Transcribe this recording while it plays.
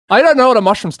I don't know what a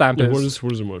mushroom stamp Yeah, is.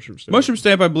 what is a mushroom stamp? Mushroom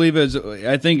stamp, I believe, is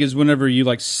whenever you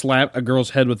like slap a girl's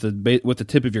head with the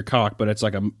tip of your cock, but it's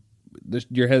like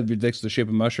your head takes the shape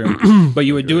of a mushroom, but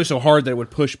you would do it so hard that it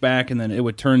would push back, and then it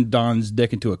would turn Don's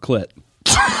dick into a clit.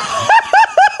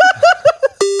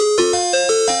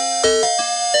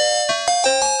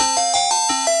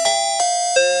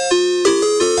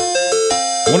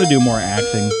 I want to do more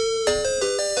acting.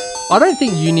 I don't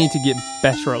think you need to get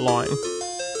better at lying.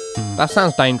 That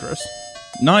sounds dangerous.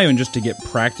 Not even just to get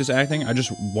practice acting. I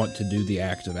just want to do the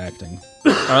act of acting.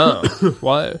 Oh,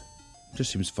 why?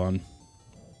 Just seems fun.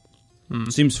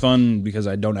 It seems fun because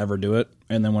I don't ever do it,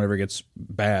 and then whenever it gets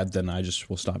bad, then I just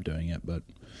will stop doing it. But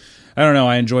I don't know.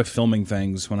 I enjoy filming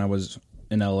things. When I was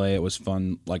in LA, it was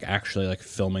fun, like actually like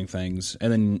filming things,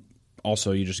 and then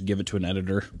also you just give it to an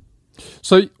editor.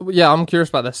 So, yeah, I'm curious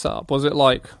about their setup. Was it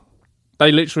like,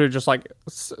 they literally just like,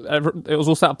 it was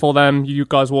all set up for them, you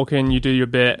guys walk in, you do your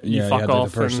bit, you fuck had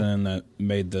off. The person that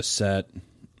made the set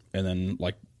and then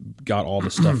like got all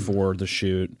the stuff for the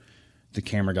shoot. The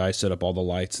camera guy set up all the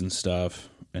lights and stuff,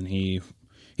 and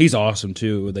he's awesome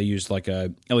too. They used like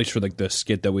at least for like the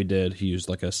skit that we did, he used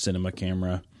like a cinema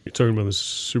camera. You're talking about the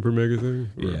super mega thing?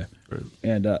 Yeah. Right.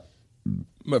 And,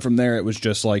 but from there it was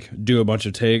just like do a bunch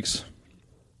of takes.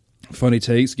 Funny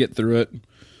takes, get through it,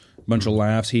 bunch of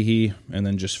laughs, hee, and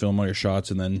then just film all your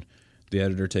shots, and then the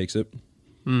editor takes it.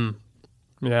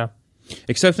 Yeah.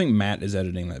 Except I think Matt is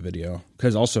editing that video,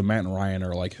 because also Matt and Ryan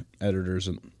are like editors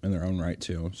in their own right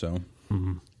too. So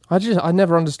I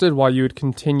never understood why you would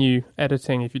continue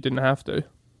editing if you didn't have to.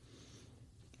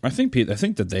 I think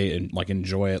that they like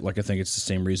enjoy it. Like I think it's the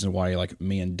same reason why like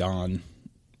me and Don,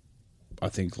 I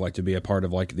think like to be a part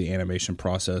of like the animation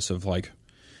process of like.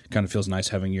 Kind of feels nice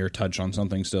having your touch on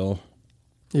something still.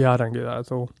 Yeah, I don't get that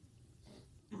at all.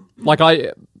 Like,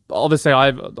 I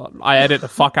edit the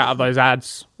fuck out of those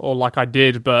ads, or like I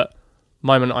did, but the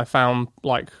moment I found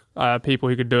like people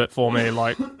who could do it for me,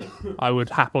 like I would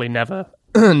happily never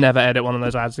edit one of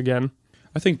those ads again.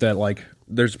 I think that like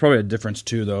there's probably a difference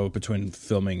too though between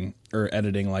filming or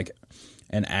editing like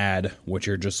an ad, which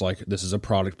you're just like this is a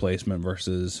product placement,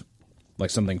 versus like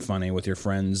something funny with your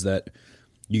friends that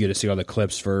you get to see all the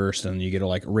clips first, and you get to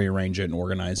like rearrange it and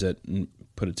organize it and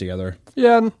put it together.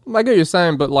 Yeah, I get what you're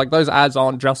saying, but like those ads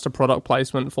aren't just a product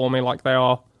placement for me. Like they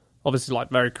are obviously like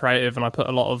very creative, and I put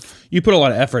a lot of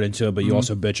effort into it, but you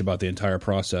also bitch about the entire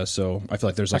process. So I feel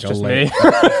like there's like That's a just layer. me.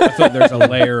 I feel like there's a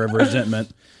layer of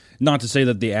resentment. Not to say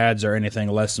that the ads are anything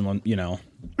less than one,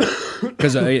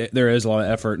 because there is a lot of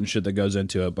effort and shit that goes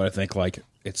into it. But I think like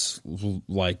it's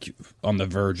like on the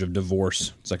verge of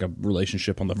divorce. It's like a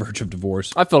relationship on the verge of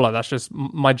divorce. I feel like that's just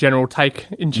my general take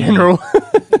in general.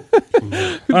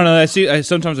 I don't know.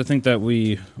 Sometimes I think that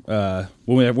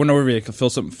whenever we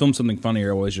film something funny,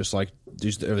 you're always just like,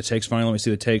 are the takes funny? Let me see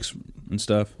the takes and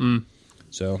stuff.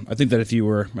 So I think that if you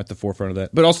were at the forefront of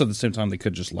that, but also at the same time, they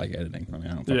could just like editing. I mean,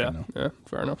 I don't fucking know. Yeah,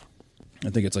 fair enough. I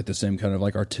think it's like the same kind of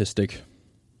like artistic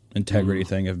integrity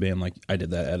thing of being like, I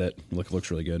did that edit.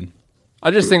 Looks really good.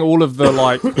 I just think all of the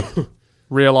like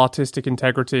real artistic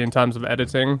integrity in terms of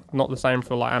editing, not the same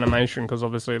for like animation, because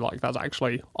obviously like that's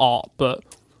actually art, but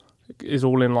is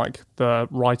all in like the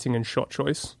writing and shot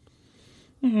choice.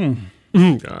 I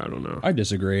don't know. I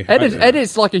disagree.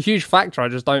 Edit's like a huge factor. I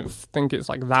just don't think it's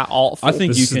like that artful. I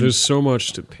think there's so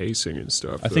much to pacing and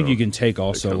stuff. I think you can take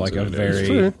also like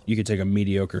you could take a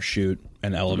mediocre shoot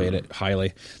and elevate it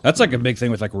highly. That's like a big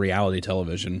thing with like reality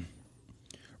television.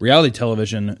 Reality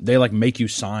television, they like make you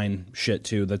sign shit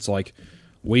too. That's like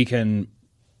we can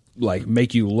like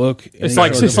make you look. It's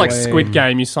like Squid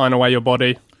Game. You sign away your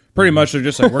body. Pretty much, they're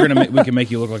just like we can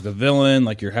make you look like the villain,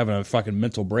 like you're having a fucking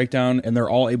mental breakdown, and they're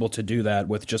all able to do that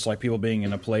with just like people being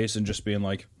in a place and just being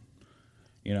like,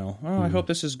 I hope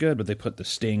this is good, but they put the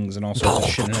stings and all sorts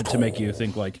of shit in it to make you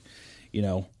think like,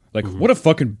 what a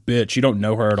fucking bitch. You don't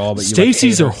know her at all, but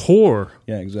Stacy's you a whore.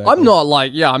 Yeah, exactly. I'm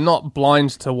not blind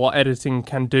to what editing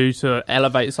can do to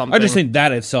elevate something. I just think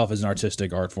that itself is an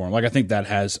artistic art form. Like I think that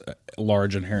has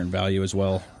large inherent value as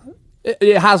well.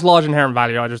 It has large inherent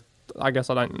value. I guess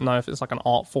I don't know if it's like an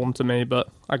art form to me, but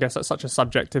I guess that's such a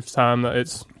subjective term that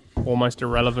it's almost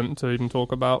irrelevant to even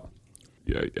talk about.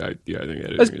 Yeah, I think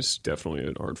editing is definitely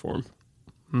an art form.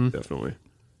 Definitely.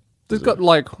 There's got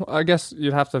like, I guess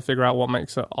you'd have to figure out what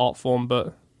makes it art form,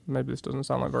 but maybe this doesn't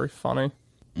sound like very funny.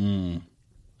 I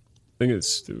think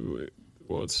it's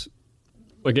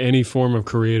like any form of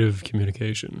creative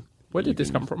communication. Where did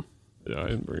this come from? Yeah, I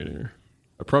didn't bring it here.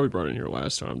 I probably brought it in here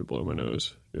last time to blow my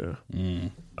nose. Yeah.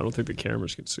 I don't think the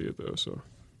cameras can see it, though, so.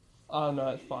 Oh, no,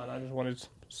 it's fine. I just wanted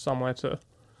somewhere to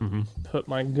put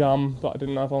my gum, but I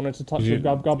didn't know if I wanted to touch the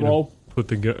gub roll. put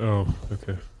the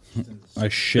okay. I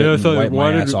shit and wipe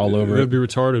my ass all over That'd it. be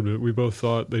retarded, but we both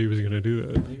thought that he was going to do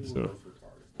that.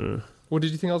 So What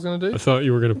did you think I was going to I do? thought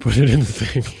you were going to put it in the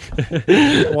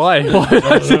thing. Why? I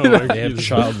don't know, like, They have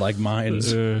childlike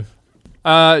minds. Yeah,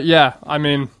 I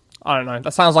mean, I don't know.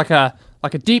 That sounds like a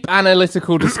deep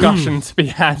analytical discussion to be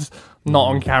had, not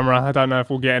on camera. I don't know if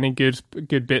we'll get any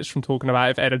good bits from talking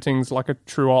about if editing's like a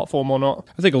true art form or not.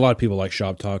 I think a lot of people like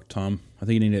shop talk, Tom. I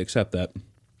think you need to accept that.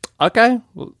 Okay,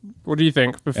 well, what do you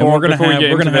think? And we're gonna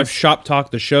have this? Shop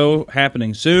Talk, the show,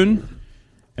 happening soon,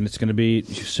 and it's gonna be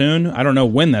soon. I don't know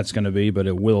when that's gonna be, but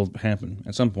it will happen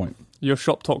at some point. Your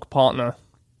shop talk partner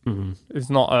is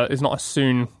not a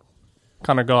soon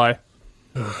kind of guy.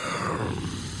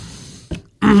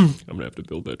 I'm gonna have to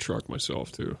build that truck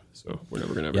myself too. So we're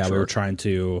never gonna have. Yeah, a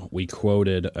truck. we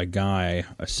quoted a guy,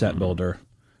 a set builder,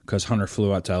 because Hunter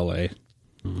flew out to LA.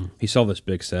 He saw this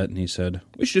big set and he said,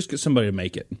 "We should just get somebody to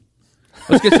make it.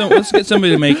 Let's get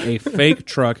somebody to make a fake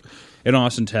truck in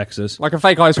Austin, Texas, Like a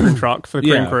fake ice cream truck for the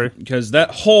cream crew. because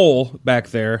that hole back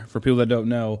there, for people that don't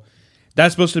know,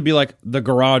 that's supposed to be like the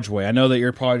garage way. I know that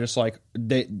you're probably just like,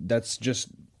 that's just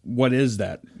what is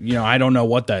that? You know, I don't know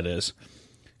what that is."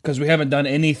 Because we haven't done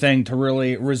anything to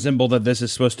really resemble that this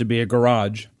is supposed to be a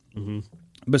garage,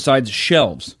 besides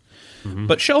shelves.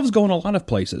 But shelves go in a lot of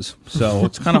places, so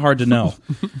it's kind of hard to know.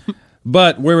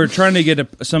 But we were trying to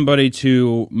get somebody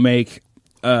to make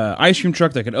an ice cream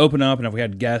truck that could open up, and if we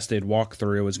had guests, they'd walk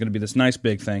through. It was going to be this nice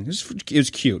big thing. It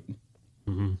was cute.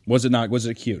 Was it not? Was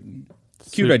it cute?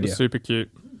 Cute idea. Super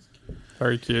cute.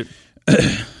 Very cute.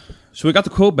 So we got the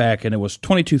quote back, and it was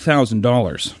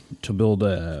 $22,000 to build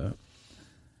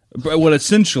But what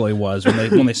essentially was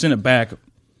when they sent it back.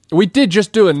 We did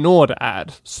just do a Nord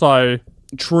ad, so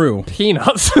True.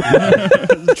 peanuts.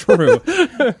 True.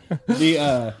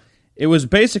 It was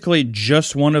basically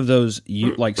just one of those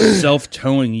like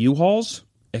self-towing U-Hauls,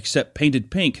 except painted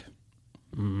pink,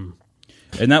 and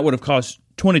that would have cost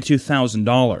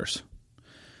 $22,000.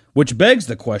 Which begs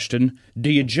the question: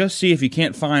 do you just see if you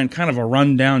can't find kind of a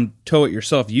rundown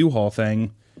tow-it-yourself U-Haul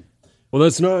thing? Well,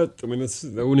 that's not. I mean,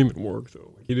 that wouldn't even work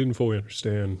though. Like, he didn't fully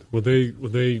understand. What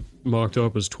they mocked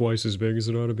up as twice as big as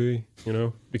it ought to be. You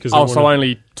know, because so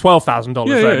only $12,000.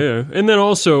 Yeah. And then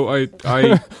also, I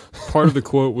part of the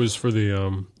quote was for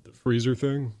the freezer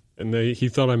thing, and he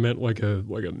thought I meant like a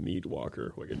meat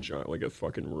walker, like a giant, like a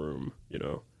fucking room. You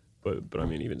know, but I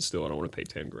mean, even still, I don't want to pay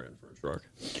 $10,000 for a truck.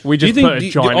 We just put a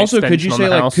giant also, could you extension say on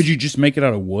the like, house. could you just make it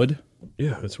out of wood?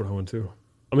 Yeah, that's what I want to.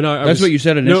 I mean, I That's what you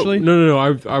said initially? No.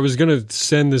 I was gonna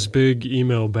send this big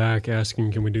email back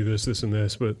asking, can we do this, and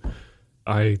this, but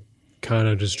I kind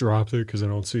of just dropped it because I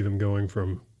don't see them going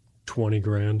from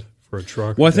 $20,000 for a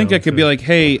truck. Well, I think I could be like,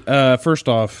 hey, first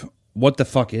off, what the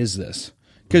fuck is this?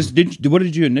 Because what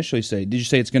did you initially say? Did you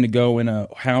say it's going to go in a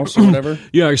house or whatever?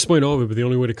 Yeah, I explained all of it, but the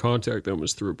only way to contact them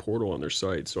was through a portal on their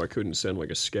site, so I couldn't send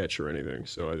like a sketch or anything.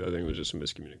 So I think it was just a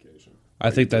miscommunication. I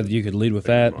think that you could lead with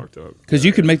that. Marked up. Because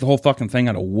you could make the whole fucking thing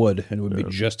out of wood and it would be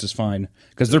just as fine.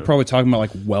 Because they're probably talking about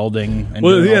like welding and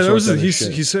well, doing yeah, all that was sorts of he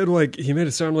shit. said like he made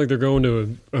it sound like they're going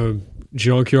to a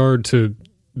junkyard to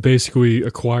basically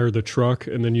acquire the truck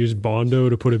and then use Bondo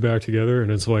to put it back together,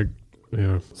 and it's like,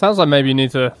 yeah. Sounds like maybe you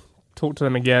need to talk to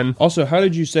them again. Also, how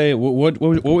did you say, what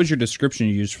was your description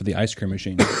you used for the ice cream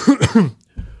machine?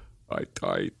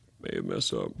 I may have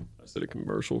messed up. I said a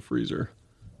commercial freezer.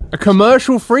 A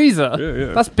commercial freezer?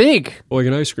 Yeah. That's big. Like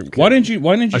an ice cream cake. Why didn't you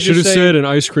I should have just say, said an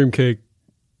ice cream cake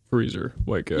freezer.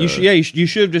 Like you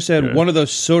should have just said one of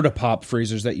those soda pop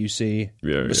freezers that you see,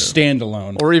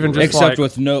 standalone, Or even just except like,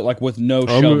 with no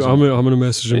I'm shelves. gonna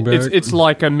message him back. it's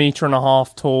like 1.5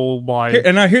 meters tall by.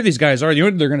 And I hear these guys are. You know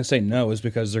what they're going to say no is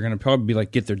because they're going to probably be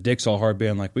like, get their dicks all hard,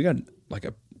 being like, we got like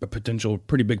a potential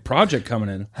pretty big project coming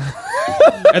in.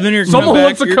 And then Someone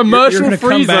wants a commercial you're freezer.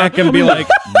 come back and be like,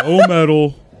 no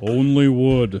metal, only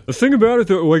wood. The thing about it,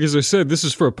 though, like as I said, this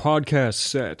is for a podcast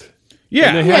set.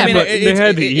 Yeah, And they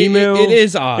had the email. It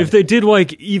is odd. If they did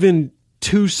like even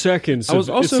 2 seconds, I was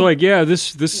it's also- like, yeah,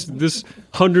 this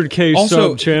 100K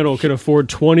Also, sub channel can afford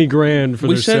 $20,000 for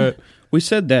their set. We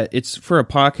said that it's for a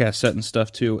podcast set and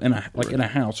stuff too, in a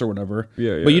house or whatever.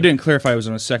 Yeah. But you didn't clarify it was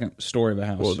in a second story of a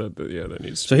house. Well, that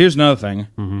needs. So here's another thing.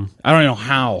 I don't know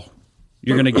how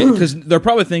you're going to get, because they're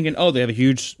probably thinking, oh, they have a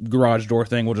huge garage door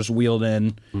thing. We'll just wheel it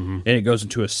in, and it goes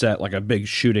into a set, like a big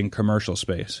shooting commercial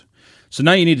space. So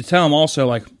now you need to tell them also,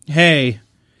 like, hey, it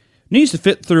needs to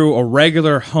fit through a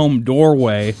regular home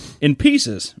doorway in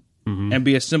pieces and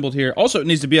be assembled here. Also, it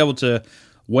needs to be able to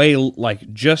weigh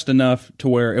like just enough to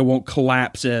where it won't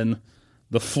collapse in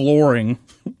the flooring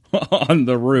on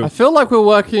the I roof. feel like we're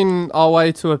working our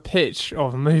way to a pitch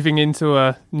of moving into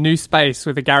a new space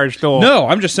with a garage door. No,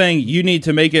 I'm just saying you need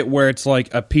to make it where it's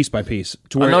like a piece by piece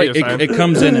to I where know what it, you're saying. it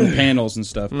comes in panels and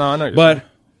stuff. No, I know what you're But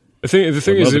The thing I is,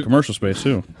 love the commercial space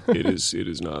too. it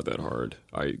is not that hard.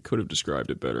 I could have described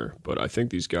it better, but I think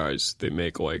these guys, they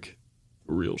make like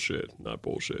real shit, not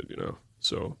bullshit, you know.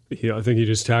 So I think he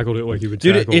just tackled it like he would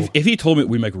Dude, tackle. if he told me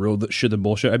we make real shit than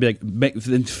bullshit, I'd be like,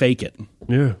 then fake it.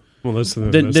 Yeah, well, that's the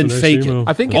Then next fake email. it.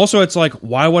 I think also, it's like,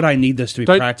 why would I need this to be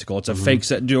Don't- practical? It's a fake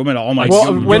set. Do you want me to all my Well,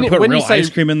 you when- wanna put when real you say-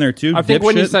 ice cream in there too? I think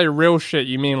when you dipshit? say real shit,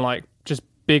 you mean like just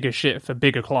bigger shit for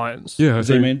bigger clients. Yeah, I Does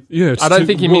that think, mean? yeah. I don't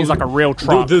think he means like a real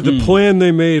truck. The plan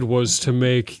they made was to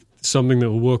make something that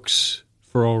looks,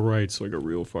 for all rights, like a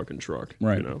real fucking truck.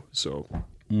 Right. You know, so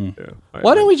yeah.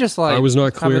 Why don't we just like I was not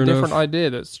have clear a different enough. idea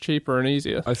that's cheaper and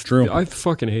easier? True. I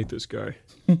fucking hate this guy.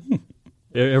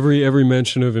 Every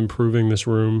mention of improving this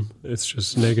room, it's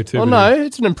just negativity. Oh no,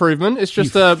 it's an improvement. It's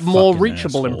just a more fucking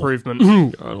reachable asshole.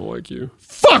 improvement. I don't like you.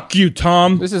 Fuck you,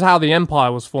 Tom. This is how the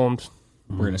empire was formed.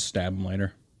 We're gonna stab him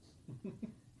later.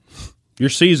 You're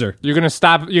Caesar. You're gonna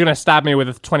stab me with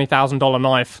a $20,000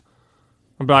 knife.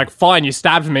 I'd be like, fine, you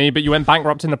stabbed me, but you went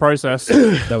bankrupt in the process.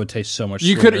 That would taste so much.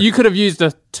 You sweeter. could have used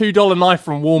a $2 knife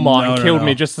from Walmart No, and no, killed no.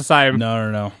 me just the same.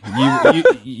 No.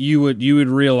 You would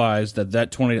realize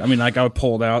that 20. I mean, like I would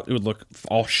pull it out. It would look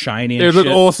all shiny. And It would look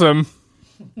shit. awesome.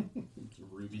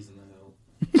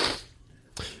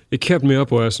 It kept me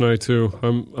up last night too.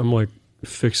 I'm like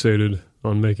fixated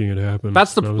on making it happen.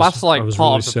 That's And I that's like I was part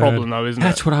really of the sad. problem, though, isn't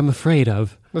it? what I'm afraid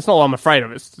of. That's not what I'm afraid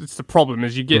of. It's the problem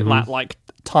is you get that like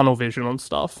tunnel vision on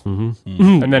stuff, and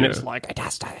then it's like it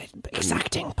has to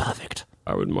exacting perfect.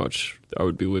 I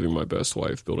would be living my best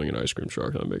life building an ice cream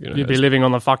truck, not making it. You'd be living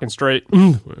on the fucking street.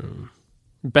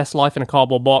 Best life in a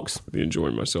cardboard box. Be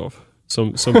enjoying myself.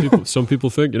 Some people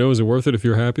think, is it worth it if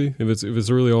you're happy? If it's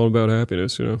really all about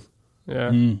happiness, Yeah.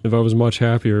 If I was much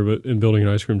happier, but in building an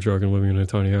ice cream truck and living in a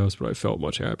tiny house, but I felt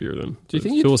much happier then. Do you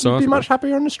think you'd be much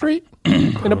happier on the street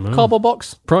in a cardboard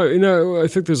box? Probably. I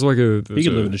think there's like a. He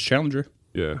could live in his Challenger.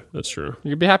 Yeah, that's true.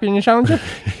 You could be happy in your Challenger.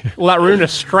 All that room to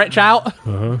stretch out.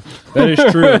 That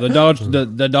is true.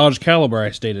 The Dodge Caliber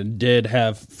I stated did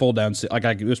have fold down.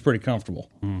 It was pretty comfortable.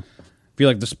 I feel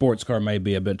like the sports car may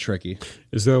be a bit tricky.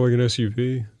 Is that like an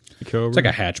SUV? It's like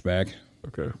a hatchback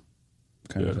Okay.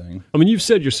 kind of thing. I mean, you've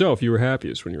said yourself you were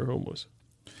happiest when you were homeless.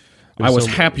 I was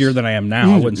some happier ways. than I am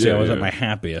now. I wouldn't say Yeah, I was yeah. at my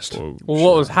happiest. Well, Well,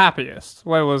 what was happiest?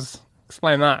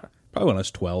 Explain that. Probably when I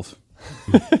was 12.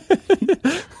 I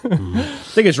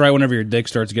think it's right whenever your dick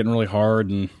starts getting really hard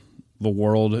and the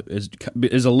world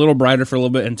is a little brighter for a little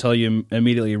bit until you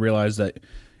immediately realize that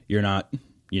you're not,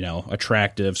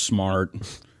 attractive, smart,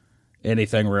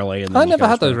 anything really. And then I you never kinda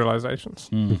had those start- realizations.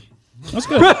 That's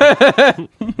good.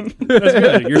 That's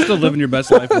good. You're still living your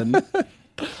best life. Then.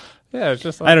 Yeah, it's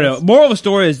just I don't know. Moral of the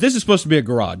story is this is supposed to be a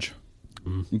garage.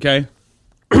 Okay?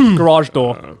 Garage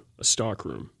door. a stock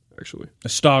room, actually. A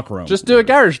stock room. Just do a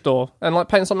garage door and like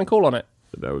paint something cool on it.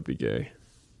 That would be gay.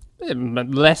 It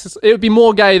would be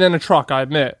more gay than a truck, I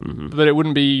admit, but it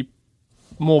wouldn't be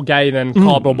more gay than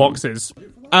cardboard boxes.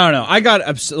 I don't know. I got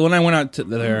when I went out to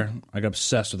there. I got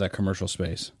obsessed with that commercial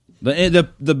space.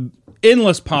 The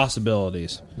endless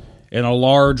possibilities in a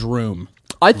large room.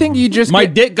 I think you just My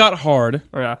dick got hard.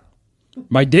 yeah.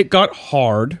 My dick got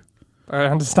hard. I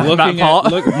understand that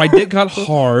part. My dick got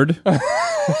hard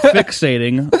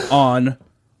fixating on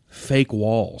fake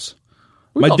walls.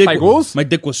 We got fake walls. My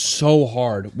dick was so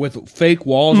hard with fake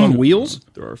walls on wheels.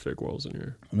 There are fake walls in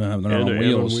here. No, they're And on on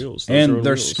wheels. wheels. Those are And on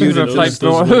they're wheels. skewed. There's a Those- fake, those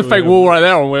door, literally fake have- wall right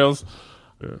there on wheels.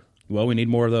 Well, we need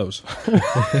more of those.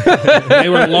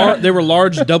 They were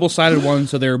large, double-sided ones,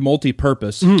 so they're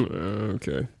multi-purpose.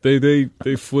 Okay.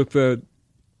 They flip that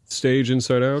stage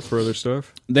inside out for other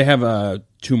stuff? They have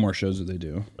 2 more shows that they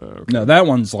do. Okay. No, that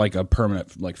one's like a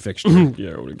permanent fixture.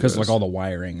 Yeah, I would Because guess. like all the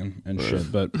wiring and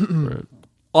shit. But Right.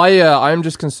 I am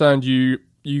just concerned you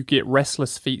get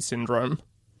restless feet syndrome,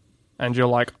 and you're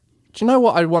like, do you know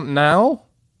what I want now?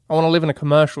 I want to live in a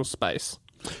commercial space.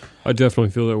 I definitely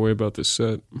feel that way about this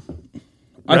set.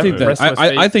 I think that Restless I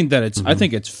feet. think that it's I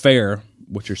think it's fair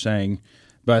what you're saying,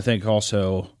 but I think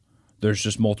also there's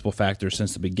just multiple factors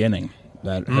since the beginning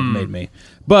that have made me.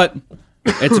 But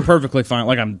it's a perfectly fine.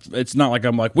 Like it's not like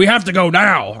I'm like we have to go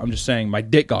now. I'm just saying my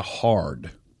dick got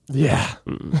hard. Yeah,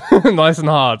 nice and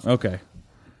hard. Okay,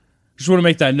 just want to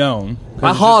make that known.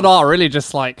 That hard R really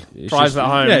just like It's drives just- that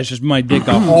home. Yeah, it's just my dick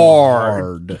got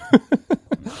hard.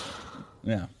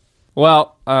 Yeah,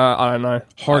 Well, I don't know.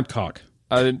 hard cock.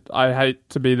 I hate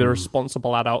to be the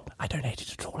responsible adult. I don't hate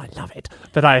it at all. I love it.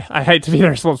 But I hate to be the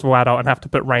responsible adult and have to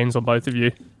put reins on both of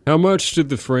you. How much did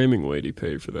the framing lady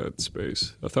pay for that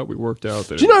space? I thought we worked out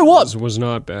that Do you know what? was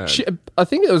not bad. I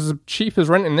think it was as cheap as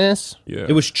renting this. Yeah.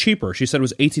 It was cheaper. She said it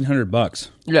was $1,800.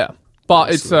 Yeah. But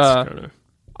So it's, that's kinda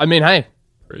I mean, hey,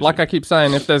 crazy. like I keep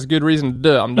saying, if there's good reason to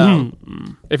do it, I'm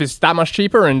down. If it's that much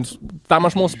cheaper and that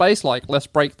much more space, like, let's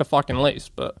break the fucking lease.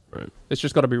 But Right. it's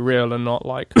just got to be real and not,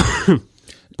 like,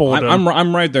 boredom.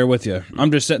 I'm right there with you.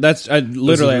 I'm just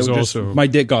saying, my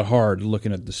dick got hard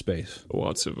looking at the space.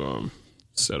 Lots of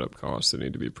setup costs that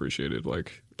need to be appreciated,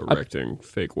 like erecting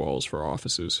fake walls for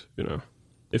offices. You know,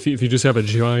 if you just have a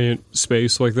giant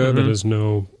space like that that has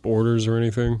no borders or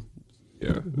anything,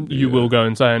 You will go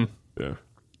insane. Yeah,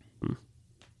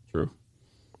 true.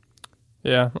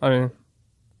 Yeah, I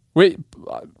mean,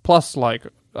 plus, like,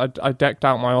 I decked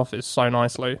out my office so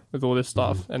nicely with all this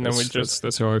stuff, and then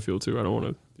that's how I feel too. I don't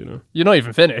want to, You're not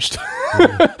even finished.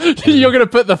 You're gonna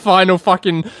put the final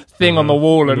fucking thing on the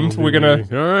wall, and we're gonna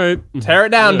all right, tear it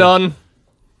down, Don.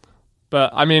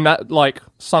 But I mean, that, like,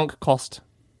 sunk cost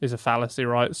is a fallacy,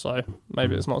 right? So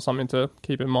maybe it's not something to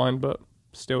keep in mind, but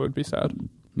still would be sad.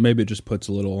 Maybe it just puts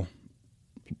a little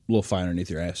fire underneath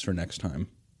your ass for next time.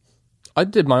 I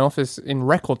did my office in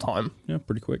record time. Yeah,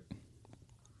 pretty quick.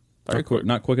 Very quick.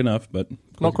 Not quick enough, but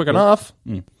Not quick enough.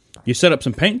 You set up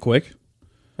some paint quick.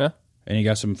 Yeah. And you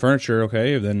got some furniture,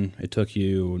 okay? Then it took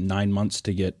you 9 months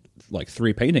to get like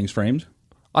 3 paintings framed.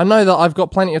 I know that I've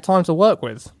got plenty of time to work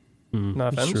with. No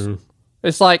offense. True.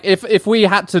 It's like if we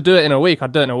had to do it in a week,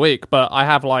 I'd do it in a week. But I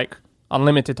have, like,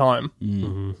 unlimited time.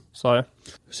 So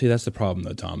See, that's the problem,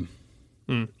 though, Tom.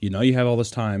 You know you have all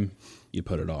this time, you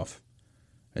put it off.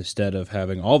 Instead of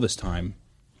having all this time,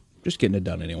 just getting it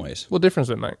done anyways. what difference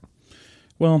does it make?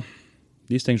 Well,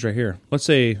 these things right here. Let's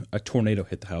say a tornado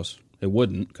hit the house. It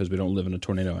wouldn't, because we don't live in a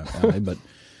tornado alley, but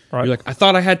Right. you're like, I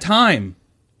thought I had time.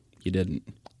 You didn't.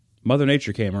 Mother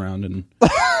Nature came around and...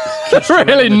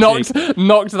 really knocked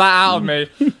that out of me.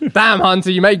 Damn,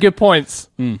 Hunter, you made good points.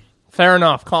 Fair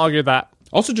enough. Can't argue that.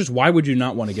 Also, just why would you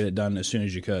not want to get it done as soon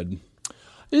as you could?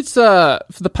 It's for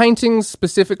the paintings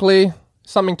specifically,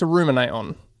 something to ruminate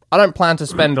on. I don't plan to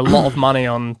spend a lot of money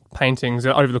on paintings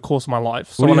over the course of my life.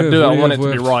 So when I do it, I want it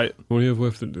to be right. What do you have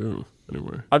left to do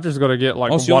anyway? I've just got to get,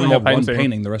 like, Also, you one only more have painting. one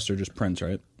painting. The rest are just prints,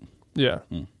 right? Yeah.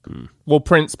 Well,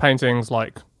 Prince paintings,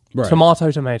 like, Right.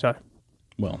 tomato.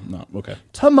 Well, not okay.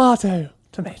 Tomato.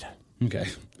 Okay.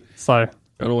 So, I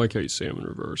don't like how you say them in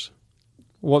reverse.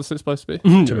 what's it supposed to be?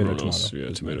 Tomato,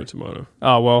 Yeah, tomato.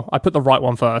 Oh, well, I put the right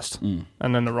one first, and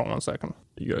then the wrong one second.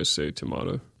 You guys say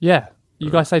tomato. Yeah. You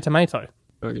guys say tomato.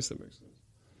 I guess that makes sense.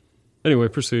 Anyway,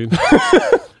 proceed.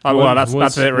 Well,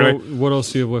 that's it, really. What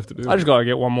else do you have left to do? I just got to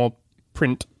get one more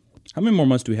print. How many more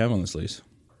months do we have on this lease?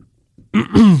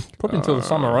 Probably until the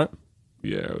summer, right?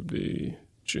 Yeah, it would be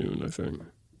June, I think.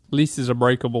 Leases are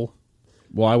breakable.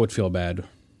 Well, I would feel bad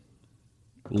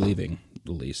leaving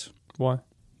the lease. Why?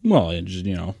 Well, it just,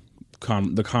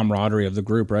 the camaraderie of the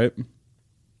group, right?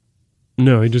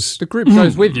 No, he just... The group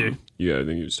goes with you. Yeah, I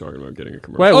think he was talking about getting a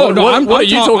commercial. Wait, what are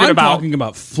you talking I'm about? talking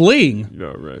about fleeing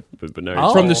No, right. But now, Oh.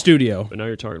 you're from the studio. but now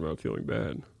you're talking about feeling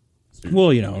bad.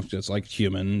 Well, just like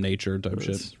human nature type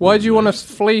shit. Why do you want to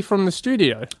flee from the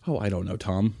studio? Oh, I don't know,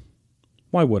 Tom.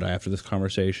 Why would I after this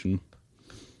conversation?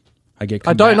 I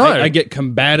don't know. I get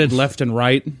combated left and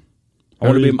right. I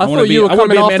want to be. I thought you were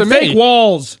coming after me. Fake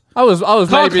walls. I was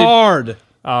Talk maybe... hard.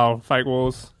 Oh, fake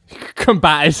walls.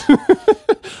 Combated.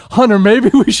 Hunter, maybe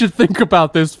we should think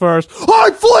about this first.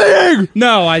 I'm fleeing!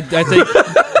 No, I think.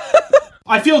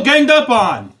 I feel ganged up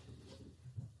on.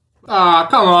 Ah,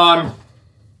 come on.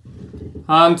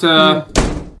 Hunter.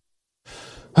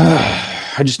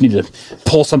 I just need to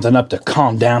pull something up to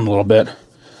calm down a little bit.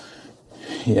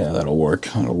 Yeah, that'll work.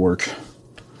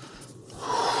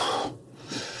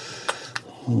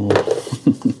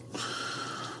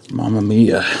 Mamma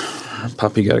mia.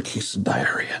 Puppy got a case of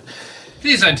diarrhea.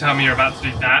 Please don't tell me you're about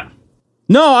to do that.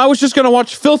 No, I was just going to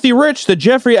watch Filthy Rich, the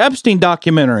Jeffrey Epstein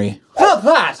documentary. Not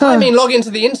that! I mean log into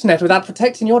the internet without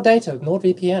protecting your data with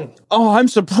NordVPN. Oh, I'm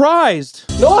surprised.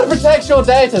 Nord protects your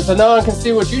data so no one can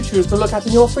see what you choose to look at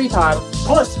in your free time.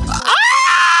 Plus,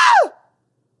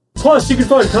 you can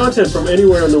find content from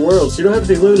anywhere in the world, so you don't have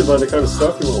to be limited by the kind of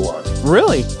stuff you want to watch.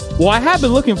 Really? Well, I have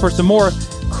been looking for some more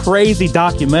crazy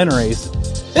documentaries.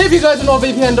 If you go to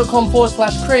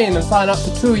nordvpn.com/cream and sign up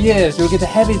for 2 years, you'll get a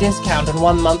heavy discount and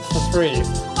 1 month for free.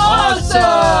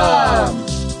 Awesome!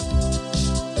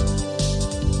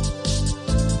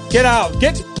 Get out!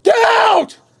 Get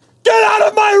out! Get out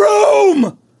of my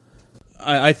room!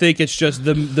 I think it's just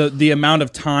the amount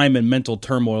of time and mental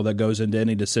turmoil that goes into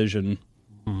any decision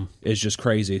is just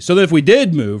crazy. So that if we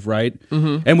did move, right,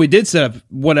 and we did set up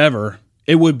whatever,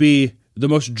 it would be the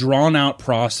most drawn out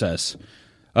process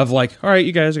of like, all right,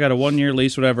 you guys got a 1-year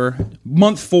lease, whatever.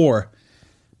 Month 4.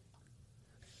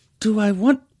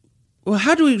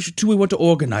 How do we want to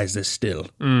organize this still?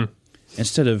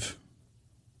 Instead of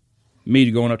me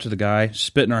going up to the guy,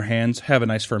 spit in our hands, have a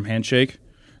nice firm handshake.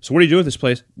 So what do you do with this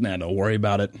place? Nah, don't worry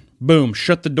about it. Boom,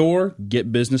 shut the door,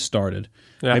 get business started.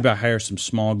 Yeah. Maybe I hire some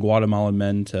small Guatemalan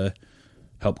men to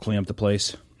help clean up the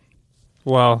place.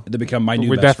 Well, They become my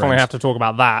new we best definitely friends. have to talk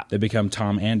about that. They become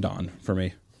Tom and Don for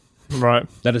me. Right.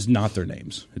 That is not their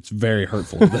names. It's very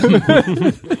hurtful to them.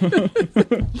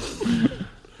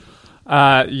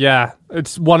 Yeah,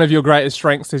 it's one of your greatest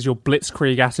strengths is your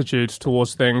blitzkrieg attitude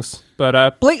towards things. But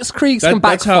blitzkriegs can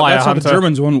backfire. That's how the Hunter.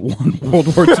 Germans won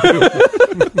World War II.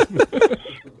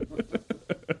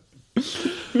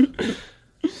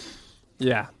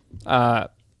 Yeah,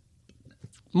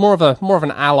 more of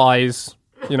an allies,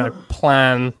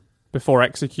 plan before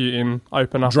executing.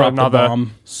 Open up Drop the another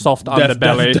bomb. soft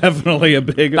underbelly. Definitely a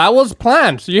big... That was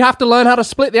planned. You have to learn how to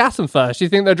split the atom first. You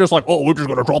think they're just like, oh, we're just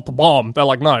gonna drop the bomb. They're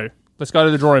like, no, let's go to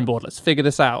the drawing board. Let's figure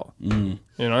this out.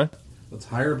 Let's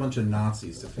hire a bunch of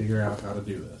Nazis to figure out how to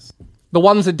do this. The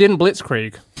ones that didn't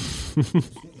blitzkrieg.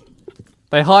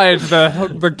 They hired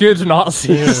the good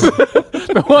Nazis.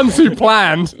 The ones who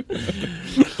planned.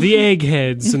 The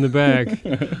eggheads in the back.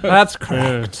 That's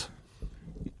correct.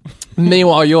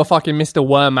 Meanwhile, you're fucking Mr.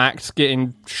 Wermacht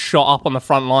getting shot up on the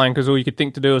front line because all you could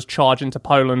think to do was charge into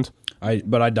Poland.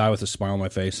 But I die with a smile on my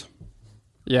face.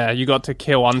 Yeah, you got to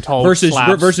kill untold Versus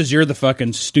slabs. you're the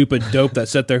fucking stupid dope that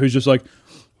sat there who's just like,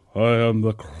 I am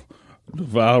the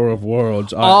devourer of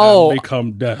worlds. I am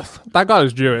become death. That guy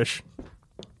was Jewish.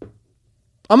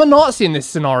 I'm a Nazi in this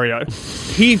scenario.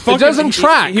 It doesn't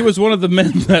track. He was one of the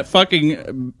men that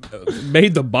fucking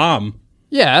made the bomb.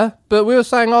 Yeah, but we were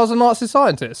saying I was a Nazi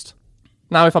scientist.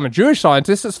 Now, if I'm a Jewish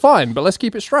scientist, it's fine, but let's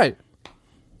keep it straight.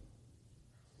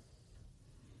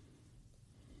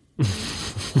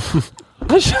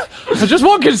 I just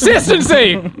want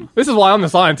consistency. This is why I'm the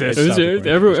scientist.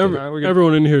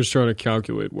 Everyone in here is trying to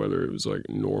calculate whether it was like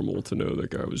normal to know that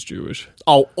guy was Jewish.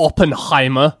 Oh,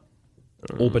 Oppenheimer.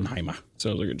 Oppenheimer.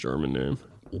 Sounds like a German name.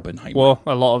 Oppenheimer. Well,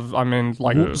 a lot of,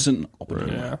 Oppenheimer.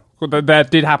 yeah. Well, there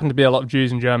did happen to be a lot of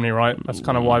Jews in Germany, right? That's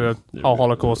kind of why the whole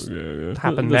Holocaust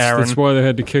happened there. That's why they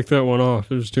had to kick that one off.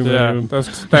 There's too many of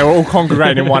them. They were all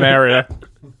congregating in one area.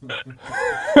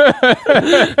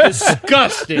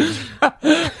 Disgusting.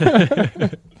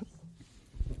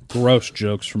 Gross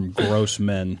jokes from gross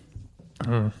men.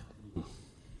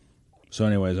 So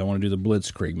anyways, I want to do the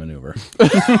Blitzkrieg maneuver.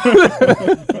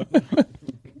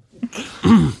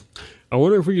 I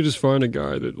wonder if we could just find a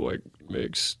guy that like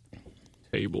makes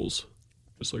tables,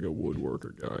 just like a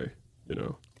woodworker guy,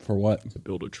 For what? to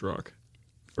build a truck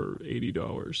for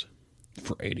 $80.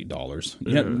 For $80.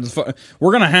 Yeah,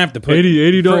 we're gonna have to put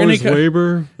 $80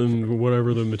 labor and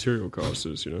whatever the material cost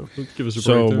is. Give us a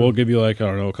So break there. we'll give you like, I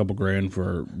don't know, a couple grand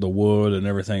for the wood and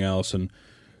everything else. And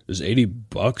does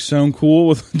 $80 sound cool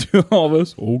with doing all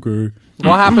this? Okay.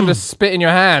 What happened to spit in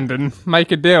your hand and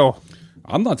make a deal?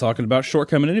 I'm not talking about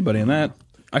shortcoming anybody in that.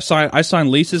 I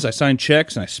sign leases, I sign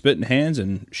checks, and I spit in hands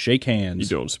and shake hands.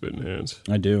 You don't spit in hands.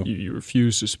 I do. You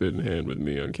refuse to spit in hand with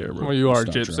me on camera. Well, you are a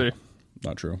That's not gypsy. true.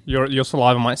 Not true. Your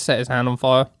saliva might set his hand on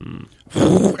fire.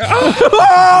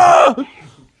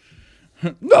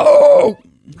 No!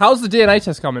 How's the DNA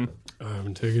test coming? I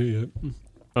haven't taken it yet.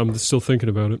 I'm still thinking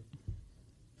about it.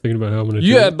 Thinking about how I'm going to do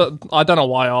Yeah, it. but I don't know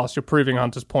why I asked. You're proving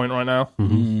Hunter's point right now.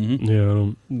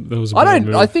 Yeah, that was a I bad don't.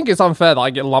 move. I think it's unfair that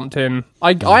I get lumped in.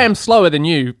 I am slower than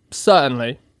you,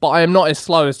 certainly, but I am not as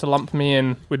slow as to lump me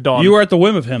in with Don. You were at the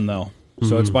whim of him, though.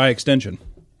 So it's by extension.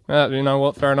 You know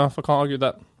what? Fair enough. I can't argue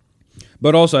that.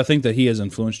 But also, I think that he has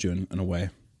influenced you in a way.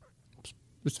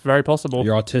 It's very possible.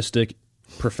 Your autistic,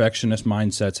 perfectionist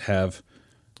mindsets have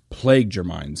plagued your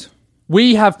minds.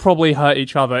 We have probably hurt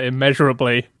each other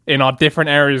immeasurably in our different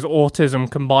areas of autism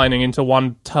combining into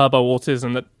one turbo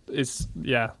autism that is,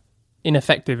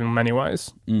 ineffective in many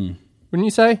ways. Wouldn't you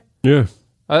say? Yeah.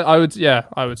 I would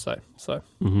say so.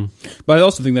 But I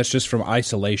also think that's just from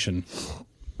isolation.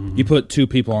 You put two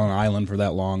people on an island for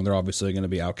that long, they're obviously going to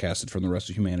be outcasted from the rest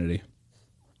of humanity.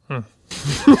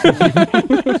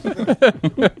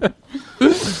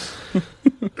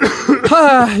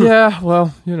 Yeah,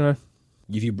 well,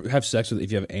 If you have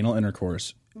if you have anal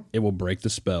intercourse, it will break the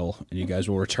spell, and you guys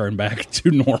will return back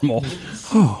to normal.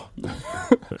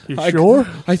 You sure?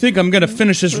 I think I'm going to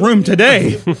finish this room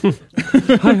today.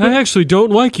 I actually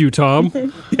don't like you, Tom.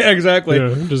 Yeah, exactly.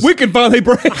 Yeah, We can finally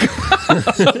break.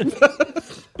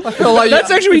 I feel like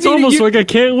That's actually It's almost like I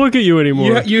can't look at you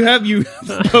anymore. you have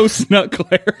post-nut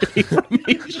clarity from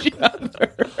each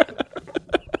other.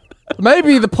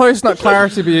 maybe the post-nut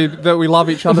clarity be that we love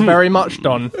each other very much,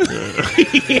 Don.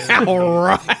 Yeah,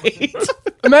 right.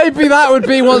 Maybe that would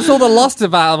be once all the lust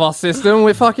is out of our system.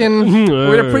 We'd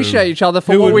appreciate each other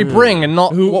for what we bring and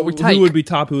not what we take. Who would be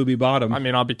top? Who would be bottom? I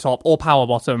mean, I'd be top or power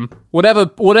bottom. Whatever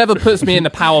puts me in the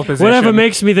power position. Whatever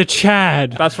makes me the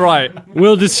Chad. That's right.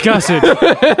 We'll discuss it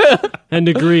and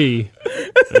agree.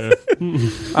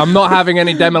 I'm not having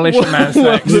any demolition man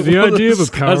sex. The idea of a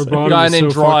power bottom Going is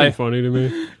in so dry. fucking funny to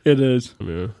me. It is.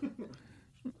 Yeah.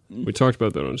 We talked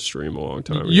about that on stream a long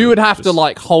time ago. You would have to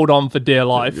like hold on for dear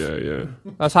life. Yeah.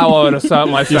 That's how I would assert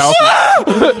myself.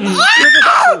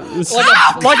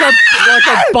 like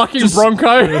a bucking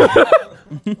bronco.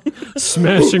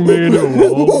 Smashing me into a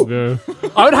wall. Yeah.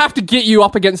 I would have to get you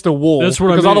up against a wall. That's what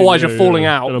because I mean. otherwise Yeah, you're falling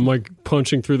yeah. out. And I'm like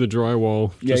punching through the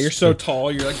drywall. Yeah, you're so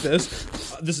tall. You're like this.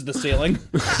 This is the ceiling.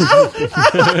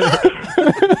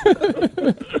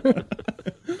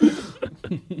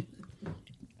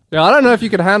 Yeah, I don't know if you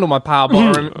could handle my power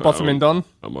bottoming, Don.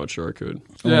 I'm not sure I could.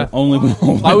 Yeah. Only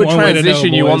I would one way to know,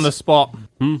 transition you boys. on the spot.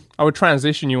 I would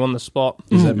transition you on the spot.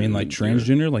 Does that mean like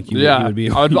transgender? Like you Yeah, would be?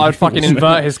 I'd fucking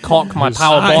invert his cock. My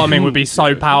power bottoming would be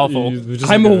so powerful.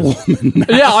 I'm a woman.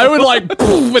 Yeah, I would like,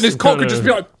 poof, and his cock would just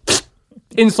be like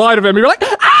inside of him. You're like,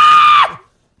 ah!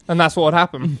 And that's what would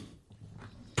happen.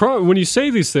 Probably when you say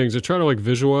these things, I try to like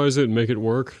visualize it and make it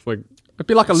work. Like It'd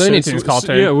be like a Looney Tunes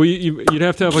cartoon. Yeah, well, you'd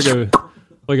have to have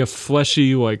like a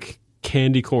fleshy like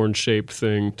candy corn shaped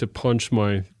thing to punch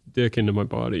my dick into my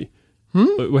body.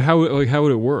 How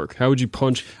would it work? How would you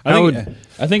punch? I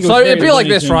think. It So was it'd be very like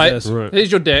this, Looney right? Tunes-esque. Right.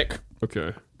 Here's your dick,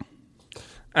 Okay.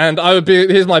 and I would be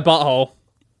here's my butthole,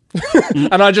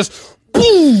 and I just,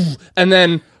 and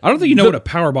then I don't think you know what a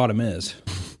power bottom is.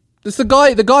 it's the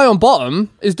guy on bottom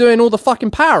is doing all the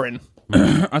fucking powering.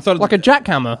 I thought Like a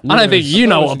jackhammer. I don't think you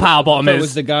know what a power bottom I thought it was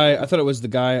is. the guy. I thought it was the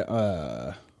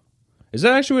guy. Is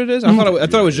that actually what it is? I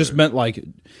thought it was just meant like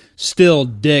still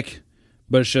dick,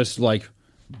 but it's just like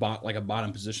like a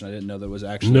bottom position. I didn't know that was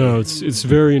actually. No, it's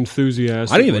very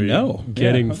enthusiastic. I didn't even know.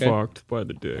 Getting Yeah, okay. fucked by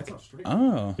the dick.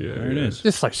 Oh, Yeah, there it yeah. is.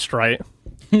 You're so straight.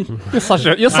 You're such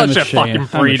a I'm fucking ashamed.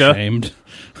 I'm breeder. ashamed.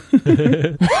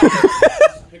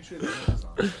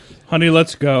 Honey,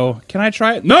 let's go. Can I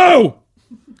try it? No.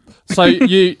 So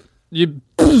you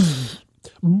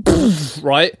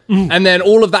right, and then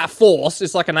all of that force.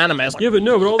 It's like an anime. It's like, Yeah, but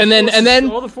no, but all the And then- force and is,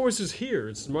 then- all the force is here.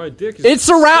 It's my dick. Is It's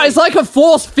It's like a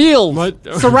force field. My-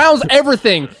 Surrounds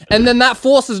everything, and then that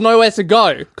force has nowhere to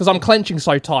go because I'm clenching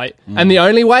so tight, and the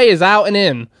only way is out and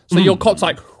in. So your cock's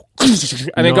like,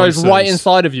 and it goes right Nonsense.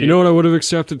 inside of you. You know what I would have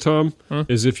accepted, Tom?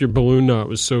 Is if your balloon knot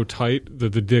was so tight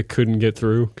that the dick couldn't get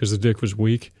through because the dick was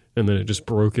weak, and then it just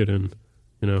broke it and.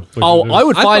 Like Oh, I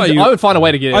would find a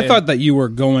way to get it. I in. thought that you were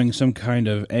going some kind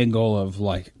of angle of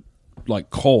like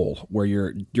Cole, where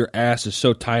your ass is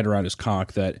so tight around his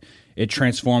cock that it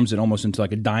transforms it almost into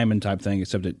like a diamond type thing,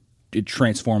 except it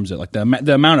transforms it like the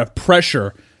amount of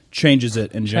pressure changes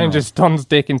it in general. changes Don's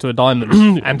dick into a diamond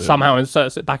and somehow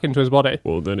inserts it back into his body.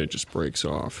 Well, then it just breaks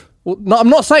off. Well, no, I'm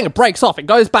not saying it breaks off. It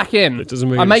goes back in. It doesn't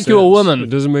make. I any make sense. you a It woman.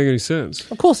 doesn't make any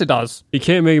sense. Of course it does. You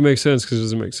can't make it make sense because it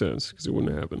doesn't make sense because it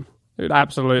wouldn't happen. It would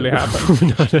absolutely happen.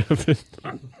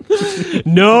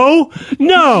 No,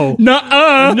 no,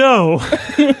 Nuh-uh. no.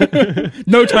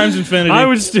 No times infinity. I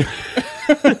would still.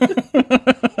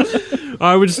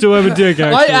 I would still have a dick.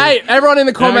 Actually, Hey, everyone in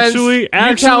the comments, you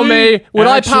tell me, would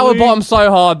I power actually, bottom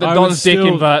so hard that I would Don's dick still-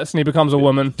 inverts and he becomes a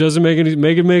woman? doesn't make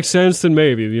it make sense. Then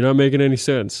maybe you're not making any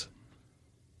sense.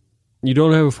 You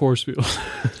don't have a force field.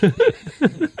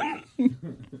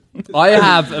 I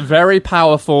have a very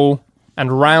powerful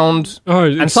and round,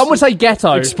 and some would say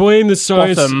ghetto. Explain the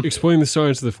science. Bottom. Explain the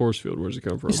science of the force field. Where does it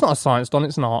come from? It's not a science, Don.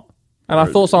 It's not. And I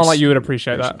thought someone like you would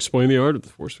appreciate that. Explain the art of the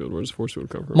force field. Where does the force field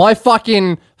come from? My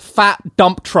fucking fat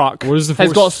dump truck What is the has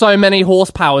force- got so many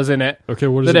horsepowers in it Okay,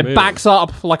 what is that it it made backs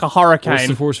up like a hurricane, What's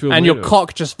the force field and made your of?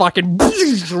 cock just fucking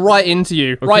right into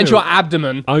you, right into your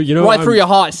abdomen, you know, right through I'm- your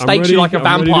heart, I'm stakes ready- you like a I'm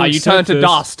ready to vampire. You turn accept to this.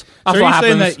 dust. That's So what are you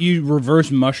saying happens. that you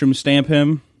reverse mushroom stamp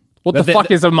him? What the that-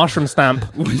 fuck is a mushroom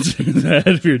stamp? with the head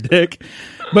of your dick?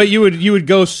 But you would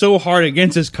go so hard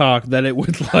against his cock that it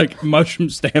would like mushroom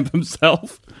stamp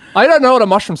himself. I don't know what a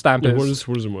mushroom stamp Yeah, is.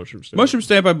 what is a mushroom stamp? Mushroom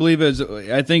stamp, I believe, is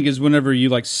whenever you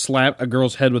like slap a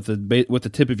girl's head with the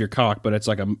tip of your cock, but it's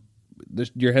like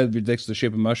your head of your dick's the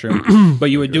shape of a mushroom. But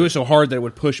you would do it so hard that it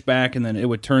would push back, and then it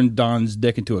would turn Don's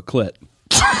dick into a clit.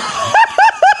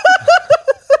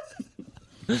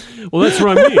 Well, that's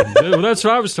what I mean. Well, that's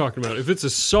what I was talking about. If it's a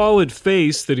solid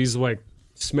face that he's like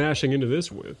smashing into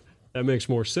this with. That makes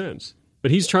more sense. But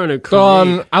he's trying to create...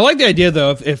 Don, I like the idea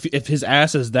though if his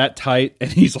ass is that tight and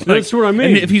he's like, That's what I mean.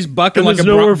 and if he's bucking And like a there's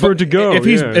nowhere for it to go,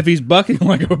 if he's bucking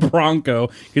like a bronco,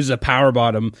 he's a power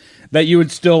bottom, that you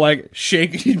would still like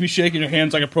shake. You'd be shaking your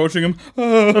hands like approaching him.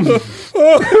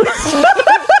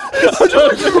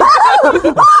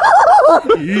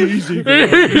 Easy,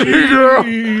 girl.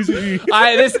 Easy.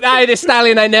 this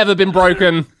stallion ain't never been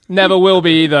broken. Never will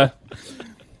be either.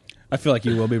 I feel like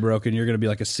you will be broken. You're gonna be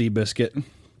like a sea biscuit.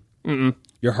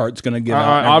 Your heart's gonna give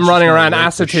out. I'm running around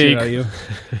acetate.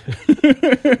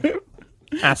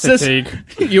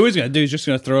 Acetique. You always gonna do is just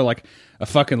gonna throw like a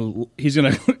fucking. He's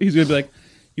gonna be like,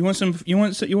 you want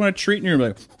a treat, and you're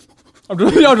like, I'm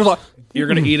just like, you're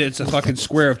gonna eat it. It's a fucking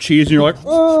square of cheese, and you're like,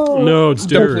 oh, No, it's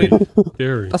dairy.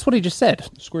 Dairy. that's what he just said.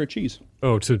 square of cheese.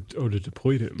 Oh, to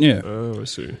deplete him. Yeah. Oh, I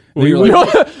see. Well, you're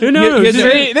like,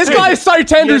 See, this guy is so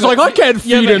tender. He's like, I can't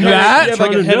feed him that. yeah,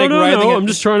 like a no, headache no, writhing no. in- I'm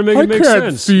just trying to make I it make can't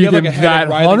sense. feed have like him a headache that,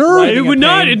 writhing- Hunter. writhing It would in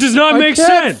not. pain. It does not I make can't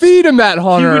sense. feed him that, He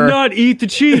Hunter. would not eat the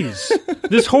cheese.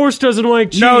 This horse doesn't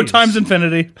like cheese. No, times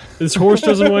infinity. This horse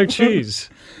doesn't like cheese.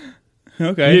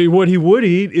 Okay. What he would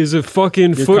eat is a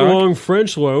fucking foot-long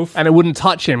French loaf. And it wouldn't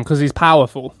touch him because he's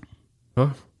powerful.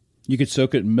 You could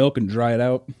soak it in milk and dry it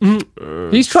out.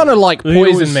 He's trying to like He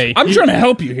poison always- me. I'm trying to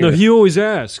help you here. No, he always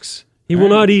asks. He will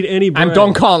not eat any bread. And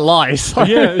Don can't lie. So.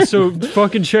 Yeah, so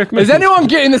fucking checkmate. Is anyone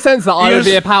getting the sense that I would Yes.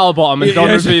 be a power bottom and Don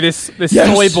Yes. would be this Yes.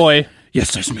 soy boy?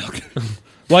 Yes, there's milk.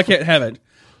 Well, I can't have it.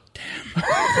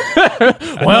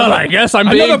 Well, I guess I'm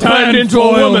Another being plan turned into a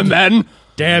foiled. woman then.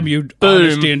 Damn you,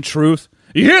 honesty and truth.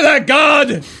 You hear that,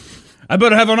 God? I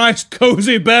better have a nice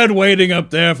cozy bed waiting up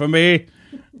there for me.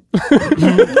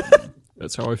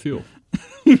 That's how I feel.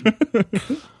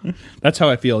 That's how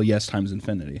I feel, yes, times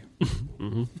infinity.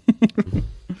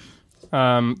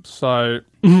 So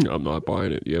I'm not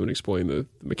buying it. You haven't explained the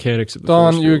mechanics of the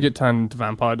Don, force you would field. get turned into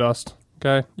vampire dust.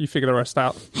 Okay, you figure the rest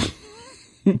out.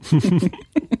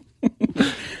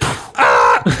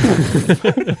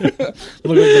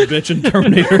 Look at the bitch in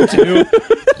Terminator 2.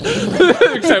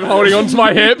 Except holding onto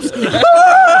my hips.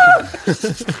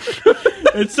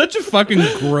 It's such a fucking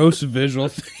gross visual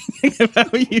thing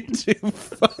about you two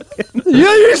fucking... Yeah,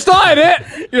 you started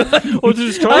it. You're like,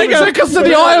 I take us to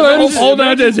the island. Holding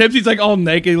on to his hips, he's like all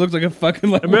naked. He looks like a fucking...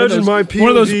 Like, Imagine my POV one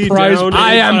of those prize... down.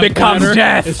 I am becomes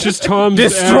death, It's just Tom's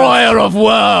destroyer of ass.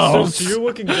 worlds. So you're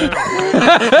looking down,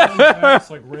 ass,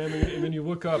 like ramming it, and then you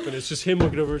look up, and it's just him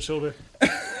looking over his shoulder.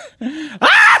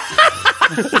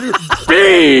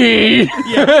 B.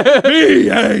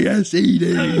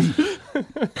 B-A-S-E-D.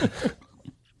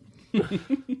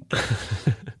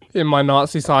 In my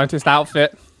Nazi scientist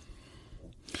outfit.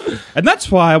 And that's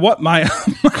why I want my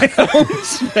own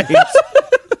space.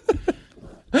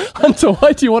 Hunter,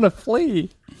 why do you want to flee?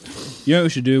 You know what we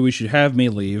should do? We should have me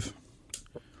leave.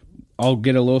 I'll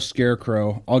get a little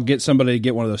scarecrow. I'll get somebody to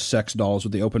get one of those sex dolls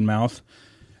with the open mouth,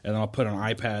 and then I'll put an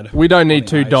iPad. We don't need on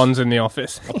two the eyes. Dons in the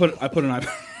office. I put an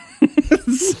iPad.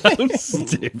 So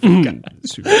stupid.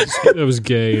 That was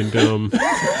gay and dumb.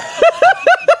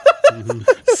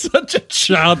 Such a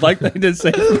childlike thing to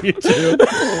say for you too.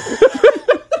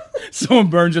 Someone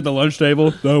burns you at the lunch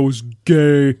table. That was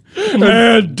gay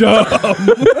and dumb.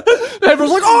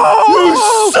 Everyone's like, "Oh,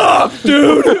 You suck,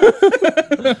 dude.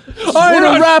 I ain't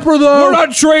a rapper though." We're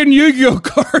not trading Yu-Gi-Oh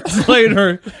cards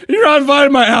later. You're not invited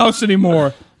to my house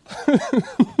anymore. I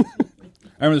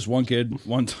remember this one kid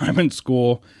one time in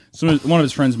school. One of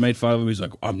his friends made fun of him. He's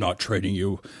like, "I'm not trading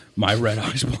you my Red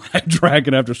Eyes Black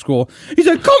Dragon after school." He's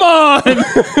like, "Come on,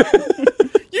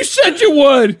 you said you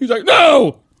would." He's like,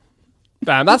 "No."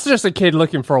 Damn, that's just a kid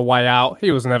looking for a way out. He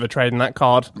was never trading that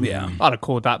card. Yeah. I'd have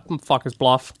called that fucker's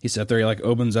bluff. He sat there. He like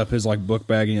opens up his like book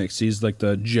bag and he like sees like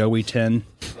the Joey 10.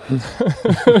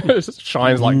 It just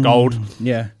shines like gold.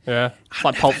 Yeah. Yeah, it's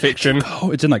like Pulp Fiction. Oh,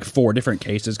 it's in like 4 different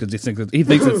cases because he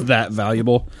thinks it's that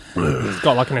valuable. It's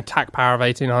got like an attack power of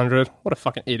 1800. What a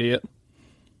fucking idiot.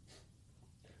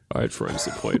 I had friends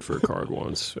that played for a card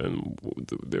once, and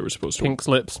they were supposed to... Pink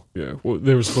slips. Yeah, well,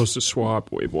 they were supposed to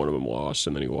swap. One of them lost,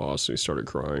 and then he lost, and he started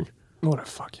crying. What a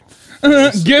fucking...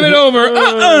 Give it over.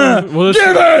 Well,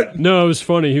 Give it. No, it was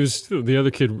funny. He was the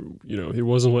other kid. You know, he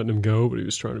wasn't letting him go, but he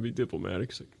was trying to be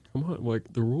diplomatic. He's like, "Come on,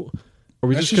 like the rule. Are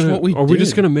we That's just just gonna? what we are we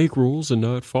just did. gonna make rules and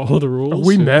not follow the rules? Are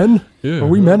we men? Yeah. Are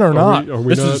we men or not? Are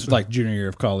we This not? is like junior year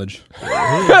of college.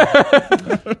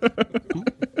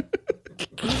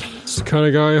 It's the kind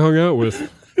of guy I hung out with.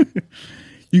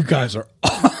 You guys are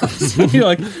awesome. you're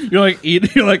like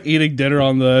eating dinner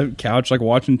on the couch, like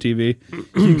watching TV.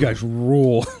 You guys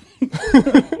rule. I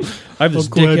have this I'm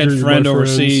glad you're dickhead my friend friends.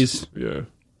 overseas. Yeah.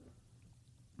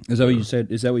 Is that what you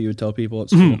said? Is that what you would tell people at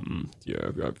school? Yeah,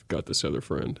 I've got this other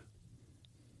friend.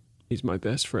 He's my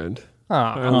best friend.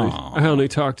 Ah. I only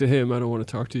talk to him. I don't want to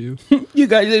talk to you. You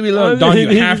guys leave me alone. Don, you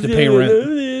have to pay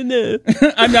rent.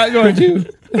 I'm not going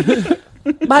to.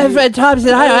 My friend Tom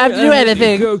said I don't have to do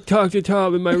anything. Go talk to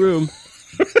Tom in my room.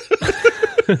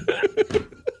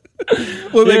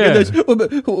 We're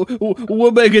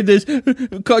making this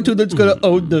cartoon that's gonna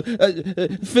own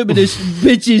the feminist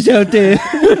bitches out there.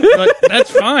 But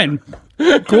that's fine.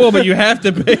 Cool, but you have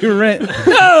to pay rent.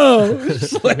 No!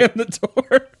 Slam the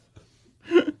door.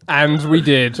 And we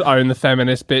did own the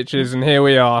feminist bitches, and here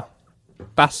we are.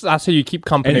 That's who you keep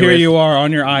company And here with. you are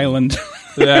on your island.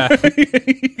 Yeah.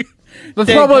 The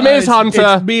problem is, Hunter.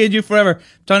 It's me and you forever. I'm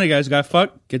telling you guys, got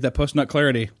fucked. Get that post-nut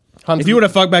clarity. Hunter, If you would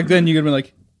have fucked back then, you could have been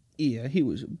like, yeah, he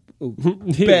was a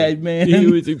bad man. He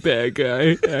was a bad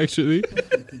guy, actually.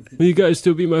 Will you guys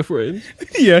still be my friends?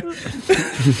 Yeah.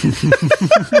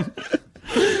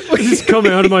 Just come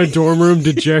out of my dorm room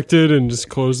dejected and just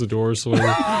close the door slowly.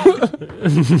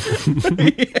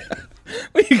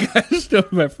 Will you guys still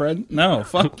be my friend? No,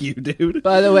 fuck you, dude.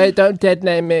 by the way, don't dead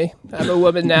name me. I'm a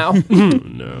woman now.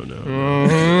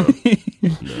 No.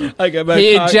 I got my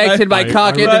He cock- ejected my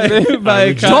cock into my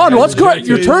cock- John, what's going?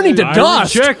 You're turning to I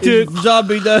dust. rejected.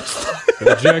 Zombie dust.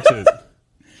 Rejected.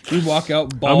 You walk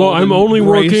out bald. I'm and only gray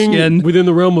working skin. within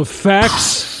the realm of facts,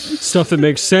 stuff that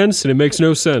makes sense, and it makes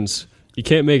no sense. You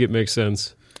can't make it make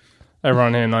sense.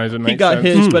 Everyone here knows it makes He got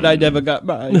sense. his, but I never got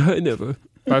mine. I never.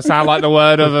 That sound like the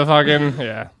word of a fucking...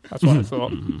 Yeah, that's what I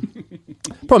thought.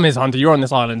 Problem is, Hunter, you're on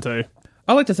this island too.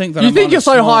 I like to think that You I'm think on you're a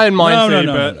so small- high and mighty,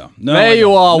 no, but no, there I you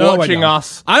don't. are No, I watching don't.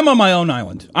 us. I'm on my own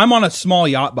island. I'm on a small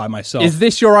yacht by myself. Is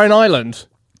this your own island?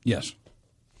 Yes.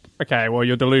 Okay, well,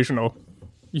 you're delusional.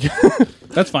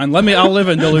 That's fine. I'll live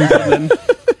in delusion then.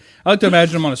 I like to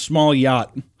imagine I'm on a small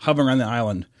yacht hovering around the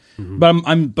island.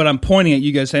 But I'm pointing at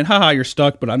you guys saying, haha, you're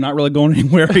stuck, but I'm not really going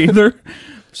anywhere either.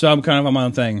 So I'm kind of on my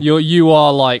own thing. You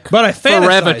are like But I forever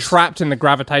fantasize. trapped in the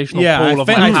gravitational Yeah, pull I of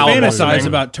like power fantasize boating.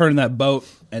 about turning that boat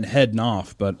and heading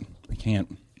off, but I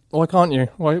can't. Why can't you?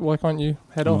 Why can't you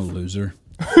head I'm a off? loser.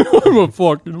 I'm a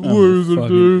fucking loser,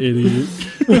 dude. Idiot.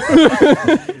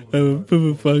 I'm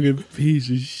a fucking piece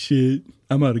of shit.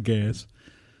 I'm out of gas.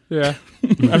 Yeah.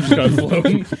 I'm just kind of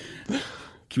floating.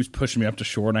 Keeps pushing me up to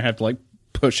shore, and I have to like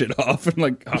push it off and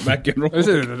like hop back in.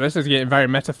 This is getting very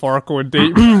metaphorical and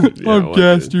deep. Yeah, I've like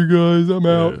gassed it. you guys. I'm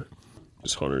out. Yeah.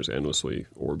 Just hunters endlessly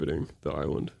orbiting the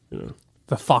island, you know.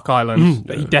 The fuck island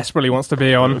that he desperately wants to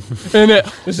be on. In it.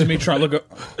 This is me trying to look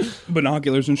at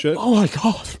binoculars and shit. Oh my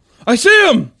god. I see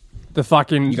him. The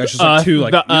fucking guys just like two, like,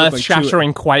 you the look like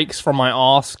earth-shattering quakes from my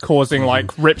arse, causing like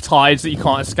riptides that you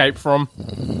can't escape from.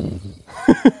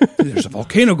 There's a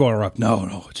volcano going up.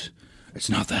 No, it's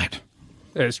not that.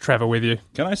 It's Trevor with you.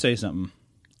 Can I say something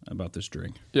about this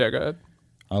drink? Yeah, go ahead.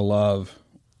 I love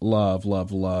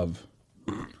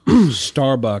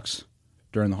Starbucks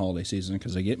during the holiday season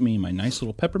because they get me my nice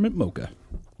little peppermint mocha.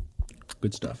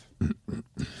 Good stuff.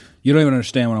 You don't even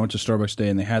understand when I went to Starbucks today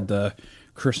and they had the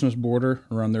Christmas border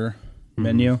around their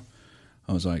menu.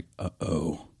 I was like,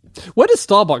 uh-oh. Where does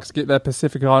Starbucks get their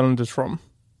Pacific Islanders from?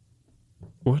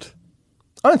 What?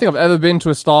 I don't think I've ever been to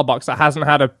a Starbucks that hasn't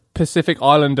had a Pacific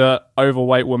Islander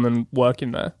overweight woman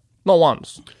working there. Not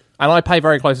once. And I pay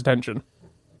very close attention.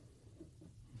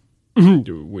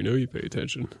 We know you pay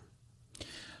attention.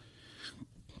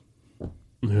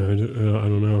 Yeah, I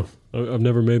don't know. I've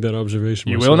never made that observation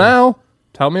You myself. will now.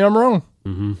 Tell me I'm wrong.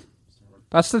 Mm-hmm.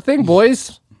 That's the thing,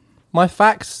 boys. My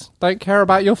facts don't care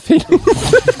about your feelings.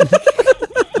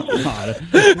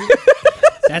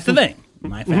 That's the thing.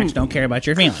 My facts don't care about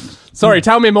your feelings. Sorry,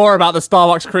 tell me more about the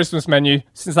Starbucks Christmas menu,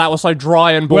 since that was so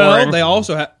dry and boring. Well, they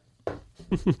also have...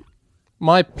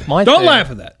 my Don't thing-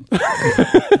 laugh at that.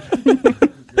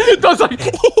 Don't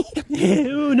say-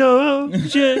 Oh, no.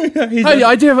 Shit. Hey,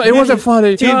 I did. It wasn't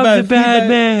funny. I'm the bad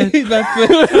man. He's my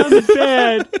friend. I'm the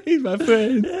bad. He's my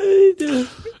friend.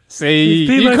 See,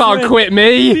 Be you my can't friend. quit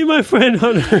me. Be my friend,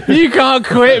 Hunter. You can't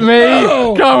quit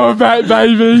me. Come on back,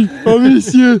 baby. I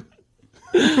miss you.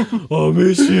 I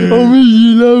miss you. I miss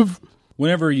you, love.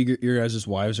 Whenever your guys'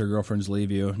 wives or girlfriends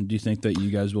leave you, do you think that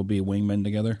you guys will be wingmen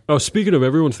together? Oh, speaking of,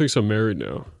 everyone thinks I'm married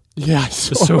now.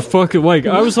 Yes. It's so fucking like,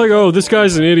 I was like, oh, this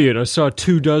guy's an idiot. I saw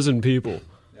 24 people.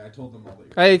 Yeah, I told them all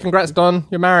that. Hey, congrats, Don.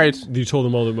 You're married. You told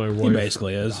them all that my He wife.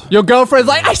 basically is. Your girlfriend's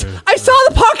like, I saw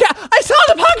the podcast. I saw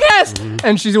the podcast.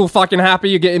 And she's all fucking happy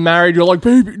you're getting married. You're like,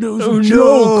 baby, no, it's a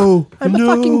joke. I'm a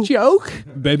fucking joke.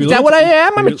 Baby, Is that what I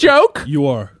am? I'm a joke. You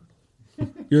are.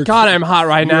 You're God, I'm hot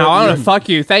right now. I want to fuck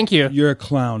you. Thank you. You're a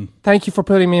clown. Thank you for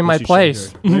putting me in my Yes, you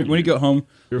place. should, Jared. When you go home,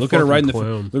 You're a look at her right in fucking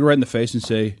clown. look her right in the face and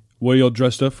say, what are you all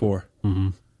dressed up for? Mm-hmm.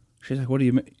 She's like, what do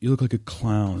you mean? You look like a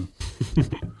clown.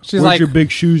 She's Where's like, your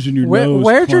big shoes in your nose,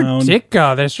 where'd clown? your dick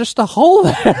go? There's just a hole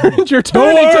there. You're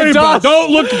turning to dust.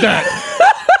 Don't look at that.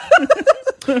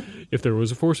 If there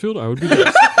was a force field, I would be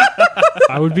dust.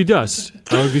 I would be dust.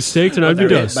 I would be staked and I'd be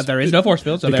dust. But there is no force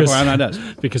field, so therefore I'm not dust.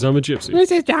 Because I'm a gypsy.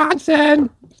 Mrs. Johnson,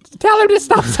 tell him to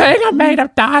stop saying I'm made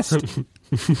of dust.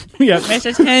 Yeah,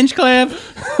 Mrs. Hinchcliffe,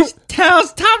 stop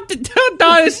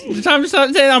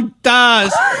saying I'm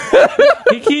dust.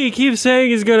 He keeps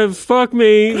saying he's gonna fuck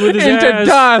me with his Into ass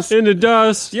dust. into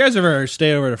dust. You guys ever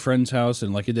stay over at a friend's house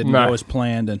and like it didn't No. go as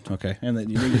planned and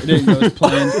then it didn't go as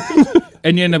planned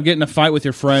and you end up getting in a fight with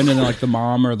your friend and then like the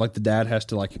mom or like the dad has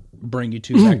to like bring you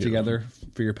two back together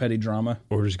for your petty drama?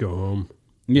 Or just go home.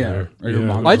 Yeah. Or your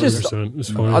mom. I just- 100%. It's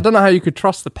fine. I don't know how you could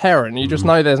trust the parent. You just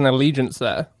know there's an allegiance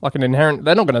there, like an inherent.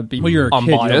 They're not going to be Well, you're a kid,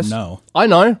 you don't unbiased. know. I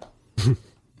know.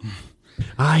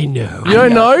 I know. You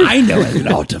don't know. I know a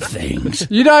lot of things.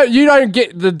 You don't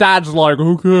get the dad's like,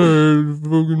 okay,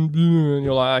 fucking, and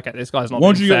you're like, okay, this guy's not.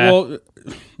 Won't being you fair. get well?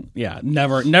 Yeah,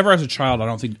 never as a child. I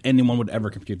don't think anyone would ever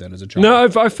compute that as a child. No,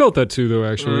 I felt that too, though.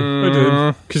 Actually, I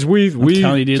did because we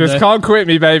County did Just that. can't quit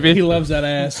me, baby. He loves that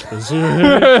ass.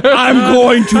 I'm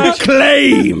going to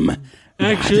claim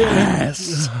actually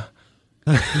ass.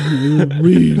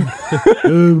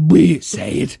 we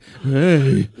say it.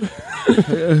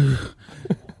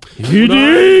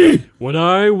 when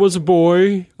I was a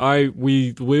boy,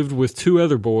 we lived with two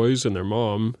other boys and their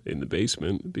mom in the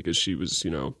basement because she was,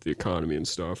 the economy and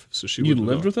stuff. So she You lived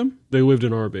lived with them? They lived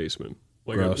in our basement,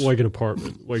 Gross. like an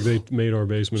apartment. Like they made our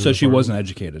basement. So an she apartment. wasn't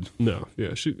educated. No,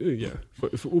 yeah,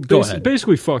 Go ahead.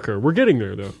 Basically, fuck her. We're getting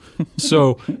there though.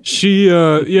 So she,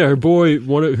 her boy,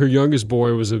 her youngest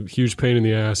boy was a huge pain in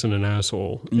the ass and an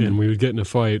asshole, and we would get in a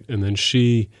fight, and then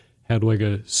she had like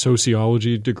a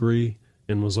sociology degree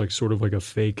and was like sort of like a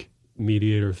fake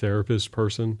mediator therapist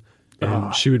person,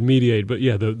 and she would mediate, but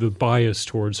yeah, the bias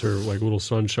towards her like little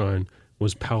sunshine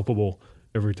was palpable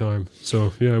every time.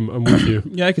 So yeah, I'm with you.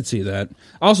 Yeah, I could see that.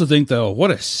 I also think though, what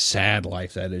a sad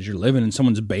life that is. You're living in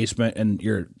someone's basement, and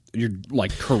your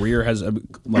like career has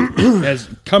has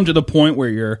come to the point where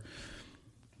you're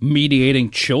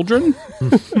mediating children.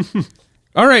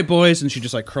 All right, boys, and she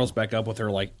just like curls back up with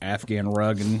her like Afghan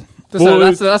rug and.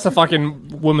 That's a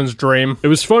fucking woman's dream. It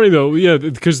was funny though, yeah,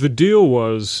 because the deal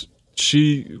was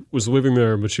she was living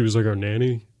there, but she was like our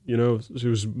nanny. She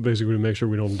was basically to make sure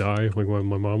we don't die, like when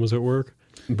my mom was at work.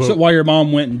 But, So while your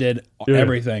mom went and did yeah,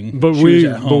 everything, but she was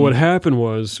at home. what happened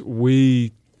was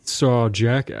we saw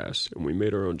Jackass and we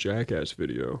made our own Jackass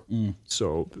video.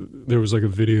 So there was like a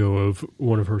video of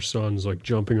one of her sons like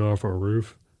jumping off our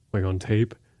roof, like on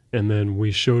tape. And then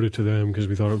we showed it to them because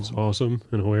we thought it was awesome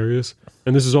and hilarious.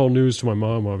 And this is all news to my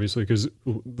mom, obviously, because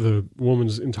the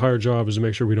woman's entire job is to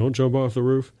make sure we don't jump off the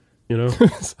roof.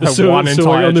 One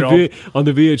entire on job. on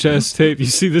the VHS tape, you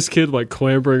see this kid like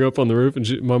clambering up on the roof,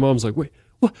 and my mom's like, "Wait,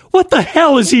 what the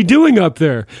hell is he doing up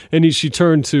there?" And she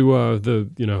turned to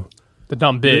The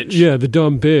dumb bitch. the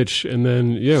dumb bitch, and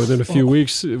then within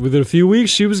a few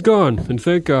weeks, she was gone, and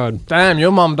thank God. Damn,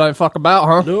 your mom don't fuck about,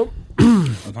 huh? Nope.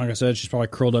 Like I said, she's probably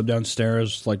curled up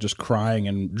downstairs, like just crying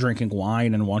and drinking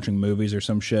wine and watching movies or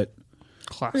some shit.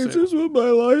 Classic. This is what my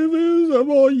life is. I'm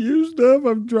all used up.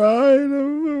 I'm dry.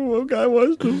 One guy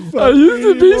wants to fuck I used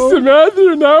to be Samantha,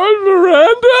 and now I'm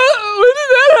Miranda. When did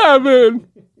that happen?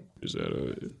 Is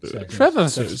that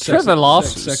Trevor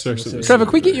laughs. Trevor,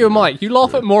 can we get you a mic? You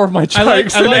laugh at more of my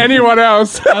jokes I than like- anyone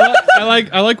else.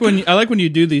 I like when you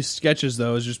do these sketches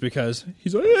though, is just because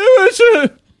he's like,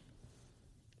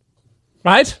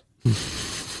 Right?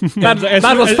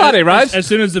 That was funny, right? As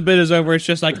soon as the bit is over, it's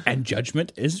just like, and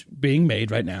judgment is being made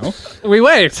right now. We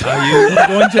wait. Are you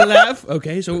going to laugh?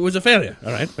 Okay, so it was a failure.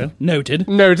 All right, well, noted.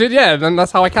 Noted, yeah, then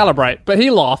that's how I calibrate. But he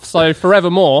laughs, so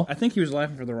forevermore. I think he was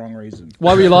laughing for the wrong reason.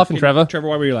 Why were you laughing, Trevor? Trevor,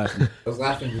 why were you laughing? I was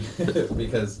laughing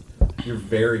because you're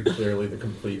very clearly the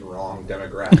complete wrong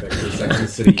demographic for Sex and the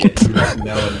City, yet you don't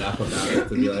know enough about it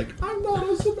to be like, I'm not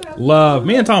a Samantha. Love.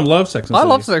 Me and Tom love Sex and the I City.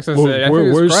 love Sex and the City. I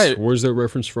think it's great. Where's that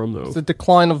reference from though? The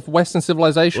decline of Western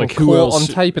civilization Like who caught else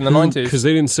on tape in the 90s. Because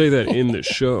they didn't say that in the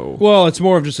show. Well, it's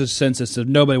more of just a census of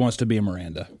nobody wants to be a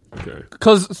Miranda. Okay.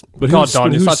 Because, God,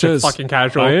 Don, you're who such a says- fucking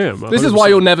casual. I am, This is 100%. why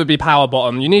you'll never be power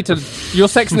bottom. You need to, your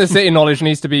Sex and the City knowledge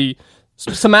needs to be,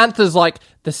 Samantha's like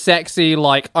the sexy,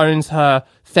 like owns her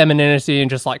femininity and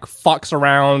just like fucks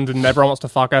around and everyone wants to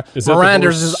fuck her. Is that the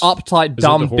Miranda's horse- this uptight, that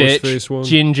dumb the horse face bitch, one?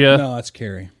 ginger. No, that's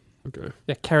Carrie. Okay.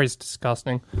 Yeah, Carrie's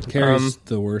disgusting. Carrie's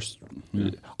the worst.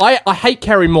 I hate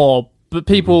Carrie more But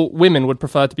women would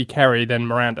prefer to be Kerry than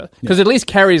Miranda. Because at least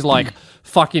Kerry's like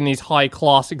fucking these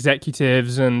high-class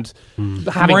executives and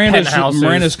having penthouses.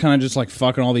 Miranda's kind of just like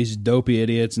fucking all these dopey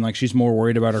idiots, and like she's more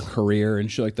worried about her career and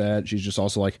shit like that. She's just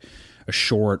also like a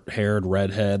short-haired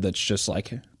redhead that's just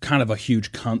like kind of a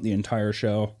huge cunt the entire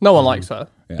show. No one likes her.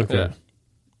 Yeah. Okay. Yeah.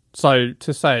 So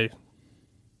to say,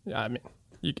 I mean,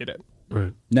 you get it.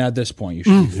 Right. Now at this point, you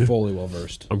should be fully well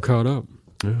versed. I'm caught up.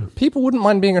 Yeah. People wouldn't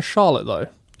mind being a Charlotte, though.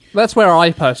 That's where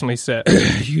I personally sit.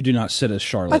 You do not sit as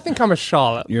Charlotte. I think I'm a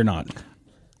Charlotte. You're not.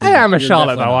 I am a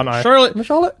Charlotte, definitely though, aren't not. I? Charlotte. I'm a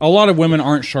Charlotte? A lot of women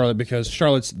aren't Charlotte because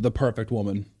Charlotte's the perfect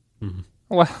woman.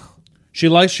 Well, She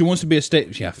wants to be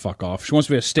a fuck off. She wants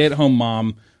to be a stay-at-home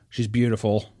mom. She's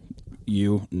beautiful.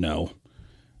 You know.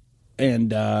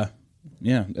 And, and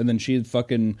then she'd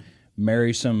fucking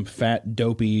marry some fat,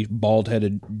 dopey,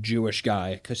 bald-headed Jewish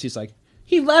guy because she's like,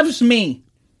 he loves me.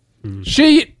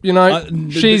 she,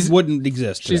 she's wouldn't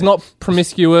exist. she's today. not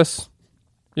promiscuous.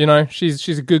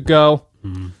 She's a good girl.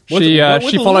 With She a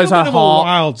follows little her bit of a heart.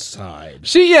 wild side.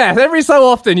 Every so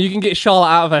often you can get Charlotte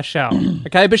out of her shell.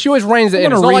 Okay, but she always reins it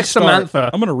in. It's not like Samantha.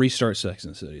 I'm gonna restart Sex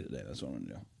and the City today. That's what I'm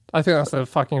gonna do. I think that's a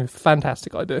fucking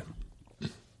fantastic idea.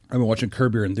 I've been watching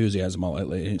Curb Your Enthusiasm all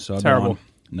lately, so I've Terrible. been on.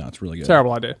 No, it's really good.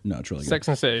 Terrible idea. No, it's really good. Sex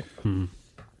and the City.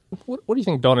 What do you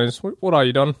think Don is? What are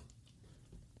you, Don?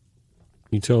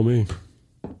 You tell me.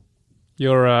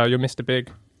 You're Mr. Big.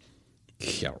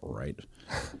 Yeah, right.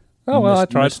 Oh well, I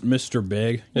tried. Mr.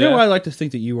 Big. You Yeah. know what I like to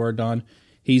think that you are, Don?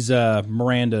 He's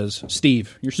Miranda's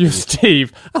Steve. You're You, Steve.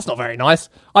 Steve. That's not very nice.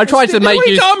 I tried to make What are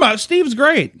you you. talking about? Steve's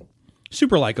great.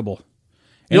 Super likable.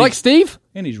 You like Steve?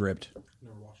 And he's ripped.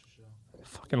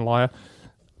 Fucking liar.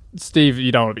 Steve,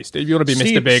 you don't want to be Steve. You want to be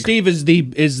Mr. Big. Steve is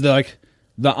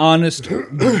the honest,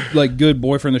 like good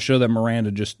boyfriend of the show that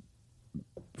Miranda just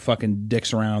fucking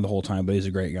dicks around the whole time, but he's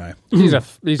a great guy. He's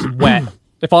wet.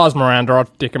 If I was Miranda,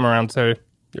 I'd dick him around too.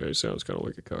 Yeah, he sounds kind of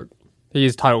like a cock. He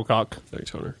is total cock. Thanks,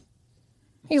 Hunter.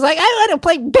 He's like, I want to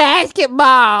play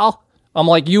basketball. I'm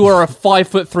like, you are a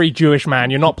 5'3" Jewish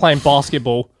man. You're not playing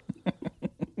basketball.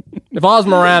 If I was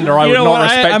Miranda, I would not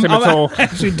respect him at all. I'm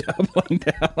actually doubling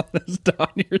down as Don,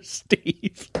 you're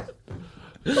Steve.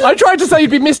 I tried to say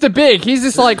you'd be Mr. Big. He's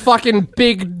this like fucking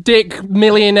big dick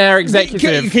millionaire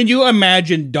executive. Can you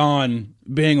imagine Don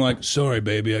being like, sorry,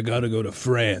 baby, I gotta go to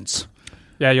France?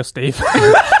 Yeah, you're Steve.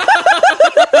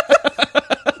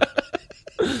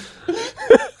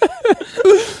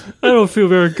 I don't feel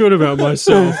very good about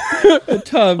myself.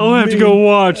 I'll have to Me. go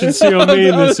watch and see how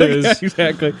mean this is. Yeah,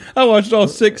 exactly. I watched all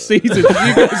 6 seasons. You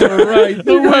guys are right.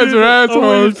 I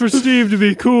waited for Steve to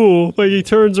be cool. Like he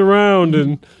turns around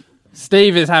and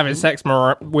Steve is having sex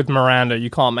with Miranda.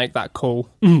 You can't make that cool.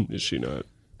 is she not?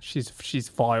 She's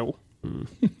vile.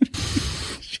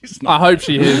 She's I hope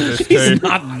she hears this too. She's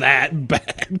not that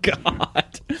bad.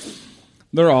 God,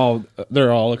 they're all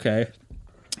okay.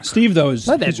 Steve though is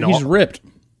No, they're he's not. ripped.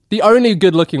 The only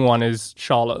good-looking one is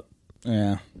Charlotte.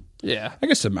 Yeah, Yeah. I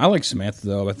guess I like Samantha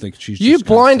though. I think she's You just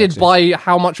kinda blinded sexy. by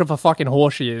how much of a fucking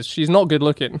whore she is. She's not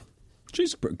good-looking.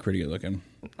 She's pretty good looking.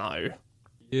 No.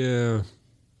 Yeah.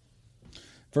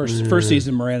 First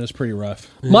season, Miranda's pretty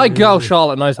rough. My girl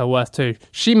Charlotte knows her worth too.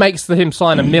 She makes him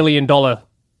sign $1 million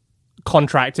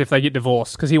contract if they get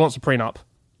divorced because he wants a prenup.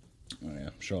 Oh yeah,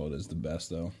 Charlotte is the best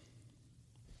though.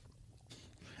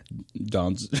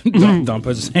 Don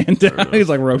puts his hand down. He's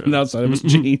like rubbing the outside of his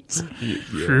jeans.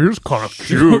 She's kind of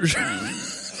cute.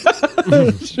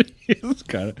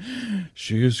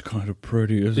 She is kind of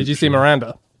pretty. Did you see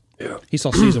Miranda? He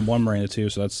saw season 1 Miranda too,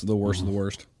 so that's the worst of the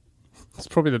worst. It's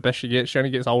probably the best she gets. She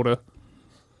only gets older.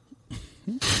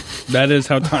 That is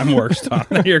how time works, Tom.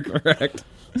 You're correct.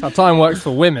 That's how time works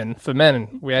for women. For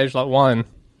men, we age like wine.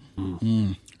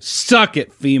 Suck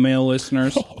it, female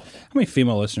listeners. How many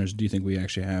female listeners do you think we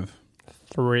actually have?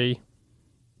 3.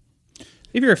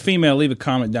 If you're a female, leave a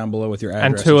comment down below with your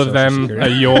And address. 2 and of social them are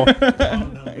security.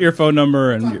 your... Your phone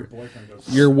number and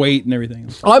your weight and everything.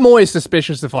 I'm always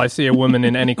suspicious if I see a woman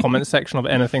in any comment section of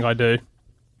anything I do.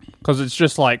 Because it's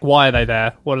just like, why are they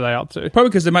there? What are they up to? Probably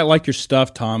because they might like your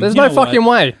stuff, Tom. There's You no know what? fucking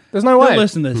way. There's no way. Don't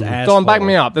listen to this asshole. Don, back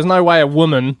me up. There's no way a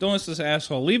woman... Don't listen to this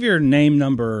asshole. Leave your name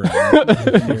number.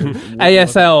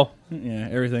 ASL. Yeah,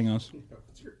 everything else.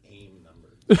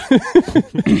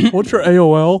 What's your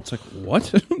AOL? It's like,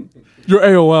 what? Your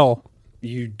AOL.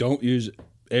 You don't use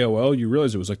AOL? You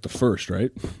realize it was like the first,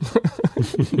 right?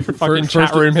 Your fucking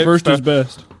chat room First hipster. is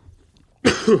best.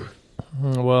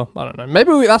 Well, I don't know.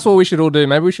 Maybe that's what we should all do.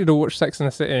 Maybe we should all watch Sex and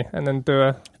the City and then do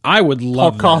a I would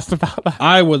love podcast that. about that.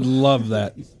 I would love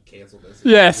that. cancel this.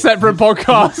 Yeah, separate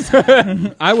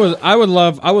podcast.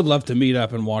 I would love to meet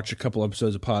up and watch a couple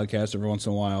episodes of podcasts every once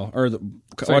in a while, or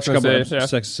watch a couple episodes of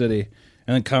Sex City,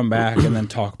 and then come back and then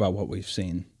talk about what we've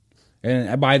seen.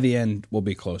 And by the end, we'll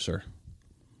be closer.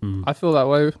 I feel that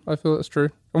way. I feel it's true.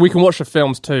 And we can watch the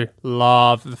films too.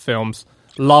 Love the films.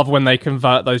 Love when they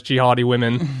convert those jihadi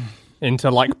women into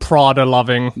like Prada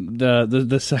loving.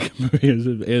 The second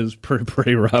movie is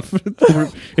pretty rough.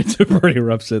 It's a pretty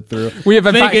rough sit through. We have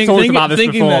in fact talked about this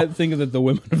before. Thinking that the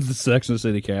women of the Sex and the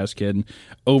City cast can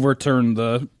overturn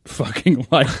the fucking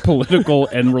like political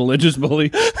and religious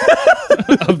beliefs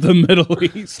of the Middle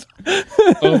East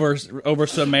over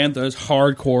Samantha's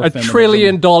hardcore $1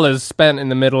 trillion spent in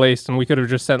the Middle East, and we could have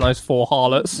just sent those 4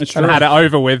 harlots and had it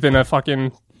over with in a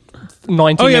fucking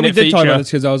 90-minute Oh yeah, we did feature. talk about this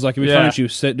because I was like, it'd be funny Yeah. if she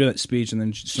was sitting doing that speech and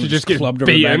then She just gets clubbed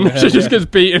beaten. over the back of the She head. just gets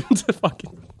beaten to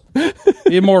fucking.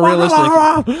 Be more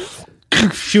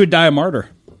realistic. She would die a martyr.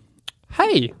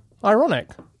 Hey, ironic.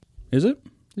 Is it?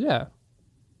 Yeah.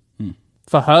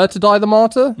 For her to die the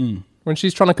martyr when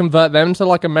she's trying to convert them to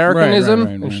like Americanism,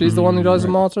 right, and she's the one who dies a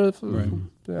martyr.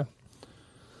 Yeah.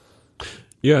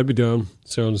 Yeah, I'd be down.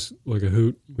 Sounds like a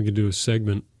hoot. We could do a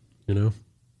segment, you know?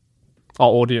 Our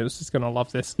audience is going to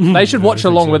love this. They should watch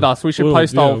along with us. We should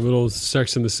post a our. little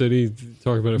Sex in the City,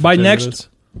 talk about it for By 10 next, minutes.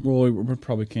 well, we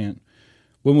probably can't.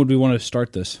 When would we want to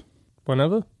start this?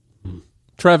 Whenever.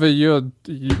 Trevor,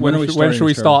 when are we should starting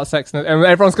we this, start Sex? And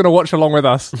everyone's going to watch along with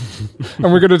us,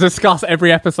 and we're going to discuss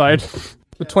every episode.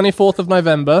 The 24th of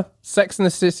November, Sex and the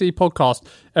City podcast.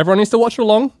 Everyone needs to watch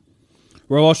along.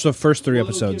 We'll watch the first 3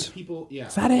 episodes.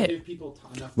 Is that it?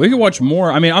 We could watch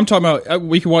more. I mean, I'm talking about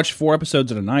we could watch 4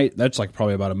 episodes in a night. That's like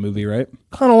probably about a movie, right?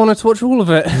 Kind of want to watch all of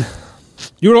it.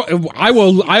 You know,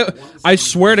 I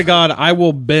swear to God, I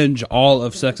will binge all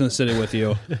of Sex and the City with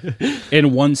you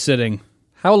in one sitting.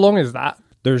 How long is that?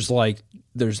 There's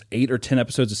 8 or 10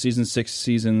 episodes of season 6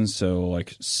 seasons, so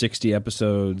like 60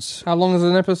 episodes. How long is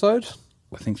an episode?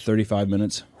 I think 35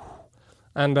 minutes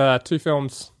And 2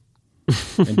 films.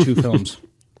 and 2 films.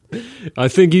 I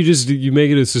think you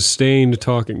make it a sustained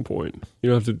talking point. You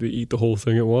don't have to eat the whole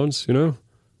thing at once, you know?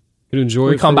 You enjoy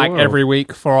it. We come for a back while. every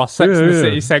week for our Sex and the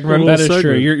City segment. Well, That is segment.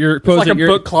 true. You're like posing a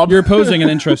book club. You're posing an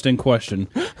interesting question,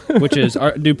 which is: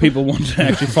 do people want to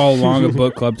actually follow along a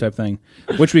book club type thing?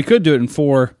 Which we could do it in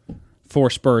four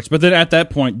spurts, but then at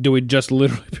that point, do we just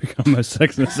literally become a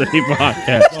Sex and the City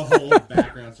podcast? The whole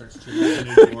background starts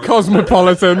changing.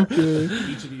 Cosmopolitan.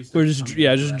 We're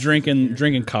just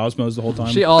drinking Cosmos the whole time,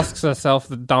 She asks herself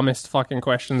the dumbest fucking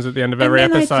questions at the end of every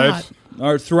episode.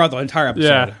 or throughout the entire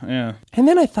episode. Yeah. And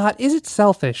then I thought, is it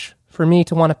selfish for me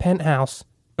to want a penthouse?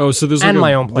 Oh, so there's And like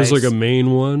my own there's like place. a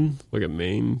main one, like a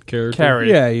main character. Carrie.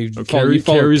 Yeah, you Oh, follow Carrie's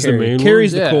the Carrie. main one?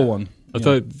 Carrie's the Yeah. cool one. I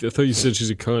thought you said she's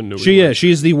a cunt. Nobody She likes is.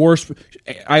 She's the worst.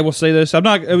 I will say this. I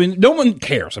mean, no one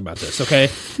cares about this, okay?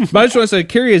 But I just want to say,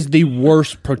 Carrie is the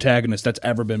worst protagonist that's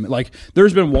ever been. Like,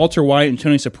 there's been Walter White and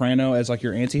Tony Soprano as like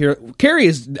your anti-hero. Carrie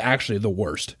is actually the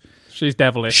worst. She's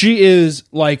devilish. She is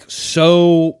like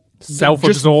so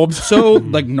Self-absorbed. just so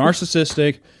like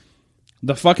narcissistic,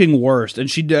 the fucking worst, and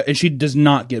she does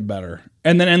not get better.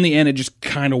 And then in the end, it just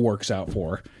kind of works out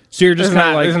for her. So you're just kind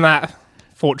of like, isn't that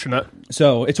fortunate?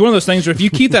 so it's one of those things where if you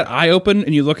keep that eye open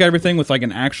and you look at everything with like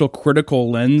an actual critical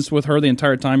lens with her the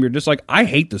entire time, you're just like, I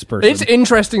hate this person. It's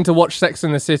interesting to watch Sex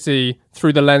and the City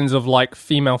through the lens of like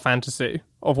female fantasy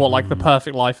of what like the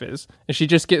perfect life is, and she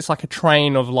just gets like a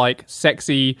train of like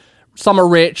sexy, some are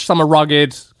rich, some are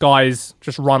rugged guys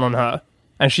just run on her,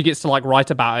 and she gets to like write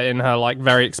about it in her like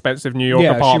very expensive New York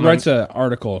yeah, apartment. she writes an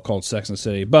article called Sex and the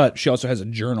City, but she also has a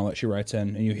journal that she writes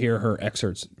in, and you hear her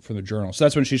excerpts from the journal. So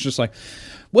that's when she's just like,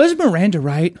 was Miranda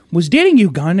right? Was dating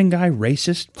Ugandan guy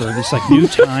racist for this like new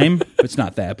time? It's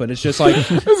not that, but it's just like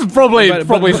It's probably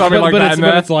something like that.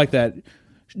 But it's like that.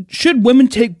 Should women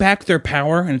take back their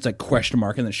power? And it's like question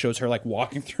mark, and it shows her like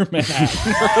walking through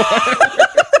Manhattan.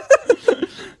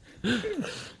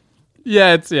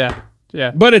 Yeah.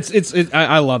 But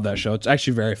I love that show. It's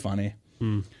actually very funny.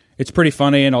 It's pretty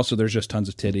funny, and also there's just tons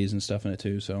of titties and stuff in it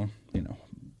too. So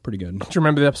pretty good. Do you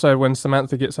remember the episode when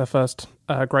Samantha gets her first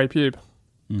grey pube?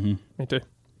 Mm-hmm. Me too.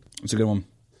 It's a good one.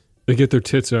 They get their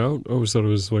tits out. I always thought it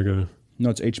was like a No,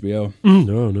 it's HBO.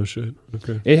 no shit.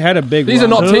 Okay, It had a big. These are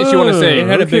run. not tits you want to see. It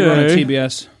had a big run on Okay.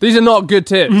 TBS. These are not good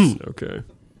tits. okay.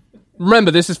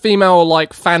 Remember, this is female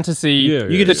like fantasy. Yeah,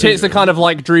 You get The to see- tits are kind of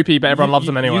like droopy, but everyone loves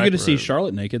them anyway. You get to see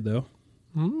Charlotte naked though.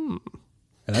 And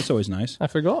that's always nice. I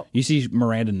forgot. You see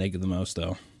Miranda naked the most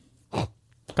though.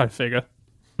 Go figure.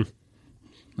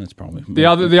 That's probably The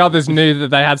others knew that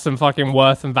they had some fucking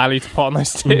worth and value to put on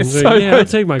those tits. He's So like, yeah, I'll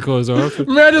take my clothes off.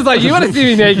 Miranda's like, you want to see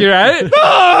me naked, right?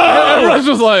 No! Everyone's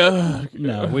just like, ugh.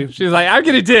 No, She's like, I'm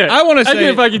gonna do it. I wanna I'm say-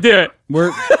 gonna fucking do it.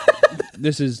 we're.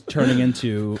 This is turning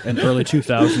into an early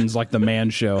 2000s like the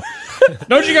Man Show.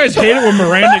 Don't you guys hate it when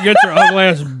Miranda gets her ugly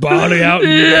ass body out?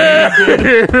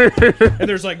 And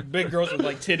there's like big girls with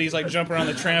like titties like jumping around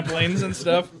the trampolines and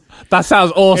stuff. That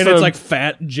sounds awesome. And it's like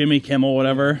fat Jimmy Kimmel,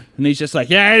 whatever. And he's just like,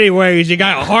 yeah, anyways, you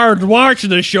got hard watching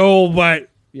the show, but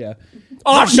yeah.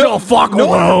 oh, shut the fuck No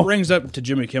one up. brings up to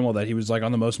Jimmy Kimmel that he was like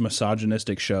on the most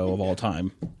misogynistic show of all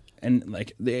time. And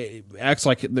like, they acts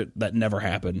like that never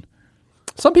happened.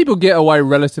 Some people get away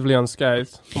relatively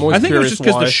unscathed. I'm always I think it was curious just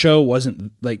because why. the show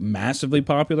wasn't like massively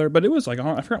popular, but it was like,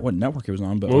 I forgot what network it was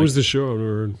on. But What like, was the show? I've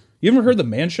never heard. you ever heard the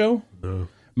Man Show? No.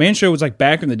 Man Show was like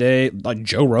back in the day, like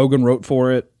Joe Rogan wrote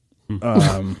for it.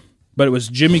 But it was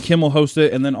Jimmy Kimmel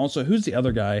hosted, and then also, who's the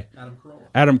other guy?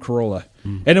 Adam Carolla.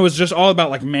 And it was just all about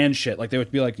like man shit. Like they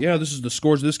would be like, yeah, this is the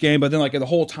scores of this game, but then like the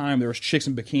whole time there was chicks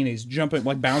in bikinis jumping,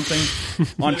 like bouncing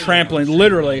on trampoline,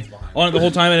 literally on it the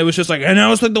whole time, and it was just like, and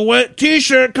now it's like the wet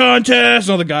t-shirt contest,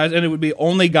 and all the guys, and it would be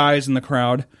only guys in the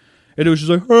crowd. And it was just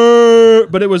like,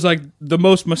 but it was like the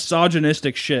most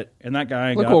misogynistic shit. And that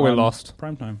guy Look got what we on lost.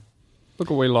 Primetime. Look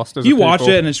what we lost as You a watch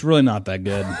people. it and it's really not that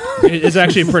good. It's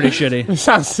actually pretty shitty.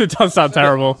 It does sound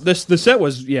terrible. The set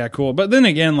was cool, but then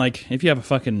again, like if you have a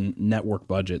fucking network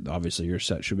budget, obviously your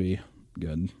set should be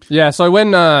good. Yeah, so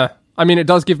when I mean, it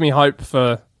does give me hope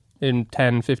for in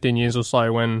 10, 15 years or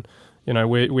so when, you know,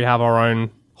 we have our own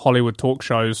Hollywood talk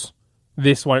shows.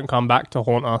 This won't come back to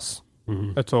haunt us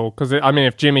at all. Because I mean,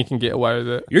 if Jimmy can get away with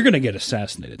it, You're gonna get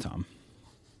assassinated, Tom.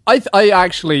 I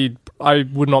actually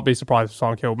would not be surprised if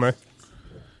someone killed me.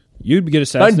 You'd get Don't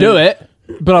assassinated. do it,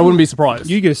 but I wouldn't be surprised.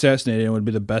 You get assassinated, and it would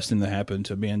be the best thing that happened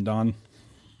to me and Don.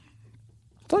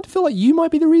 Don't feel like you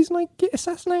might be the reason I get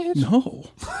assassinated. No,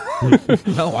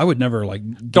 no, I would never like.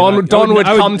 Don would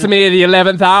come to me at the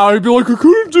 11th hour and be like, I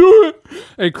couldn't do it.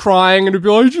 And crying, and he'd be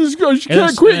like, I just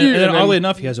can't quit you. And then And oddly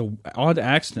enough, he has an odd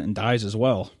accident and dies as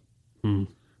well.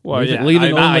 well, yeah,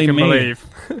 leaving that I only can me. believe.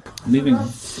 Leaving.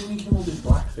 Jimmy Kimmel did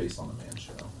blackface on the Man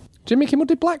Show. Jimmy Kimmel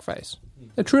did blackface.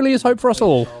 There truly is hope for us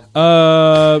all.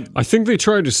 I think they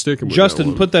tried to stick him with that Justin,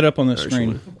 one. put that up on the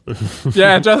screen.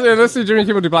 Yeah, let's see Jimmy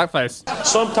Kimmel do blackface.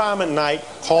 Sometime at night,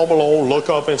 Carl Malone look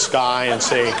up in the sky and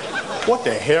say, what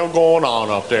the hell going on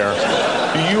up there?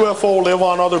 Do UFO live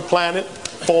on other planet,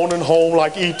 phoning home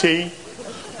like E.T.?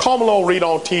 Carl Malone read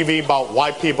on TV about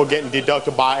white people getting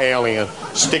deducted by alien,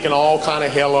 sticking all kind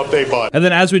of hell up their butt. And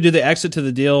then as we do the exit to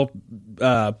the deal,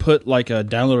 put like a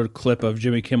downloaded clip of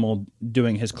Jimmy Kimmel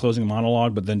doing his closing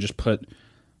monologue, but then just put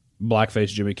blackface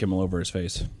Jimmy Kimmel over his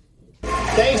face.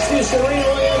 Thanks to Serena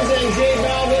Williams and Jay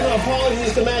Balvin.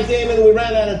 Apologies to Matt Damon. We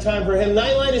ran out of time for him.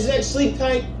 Nightline is next. Sleep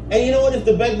tight. And you know what? If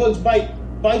the bedbugs bite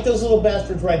those little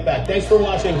bastards right back. Thanks for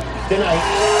watching. Good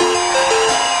night.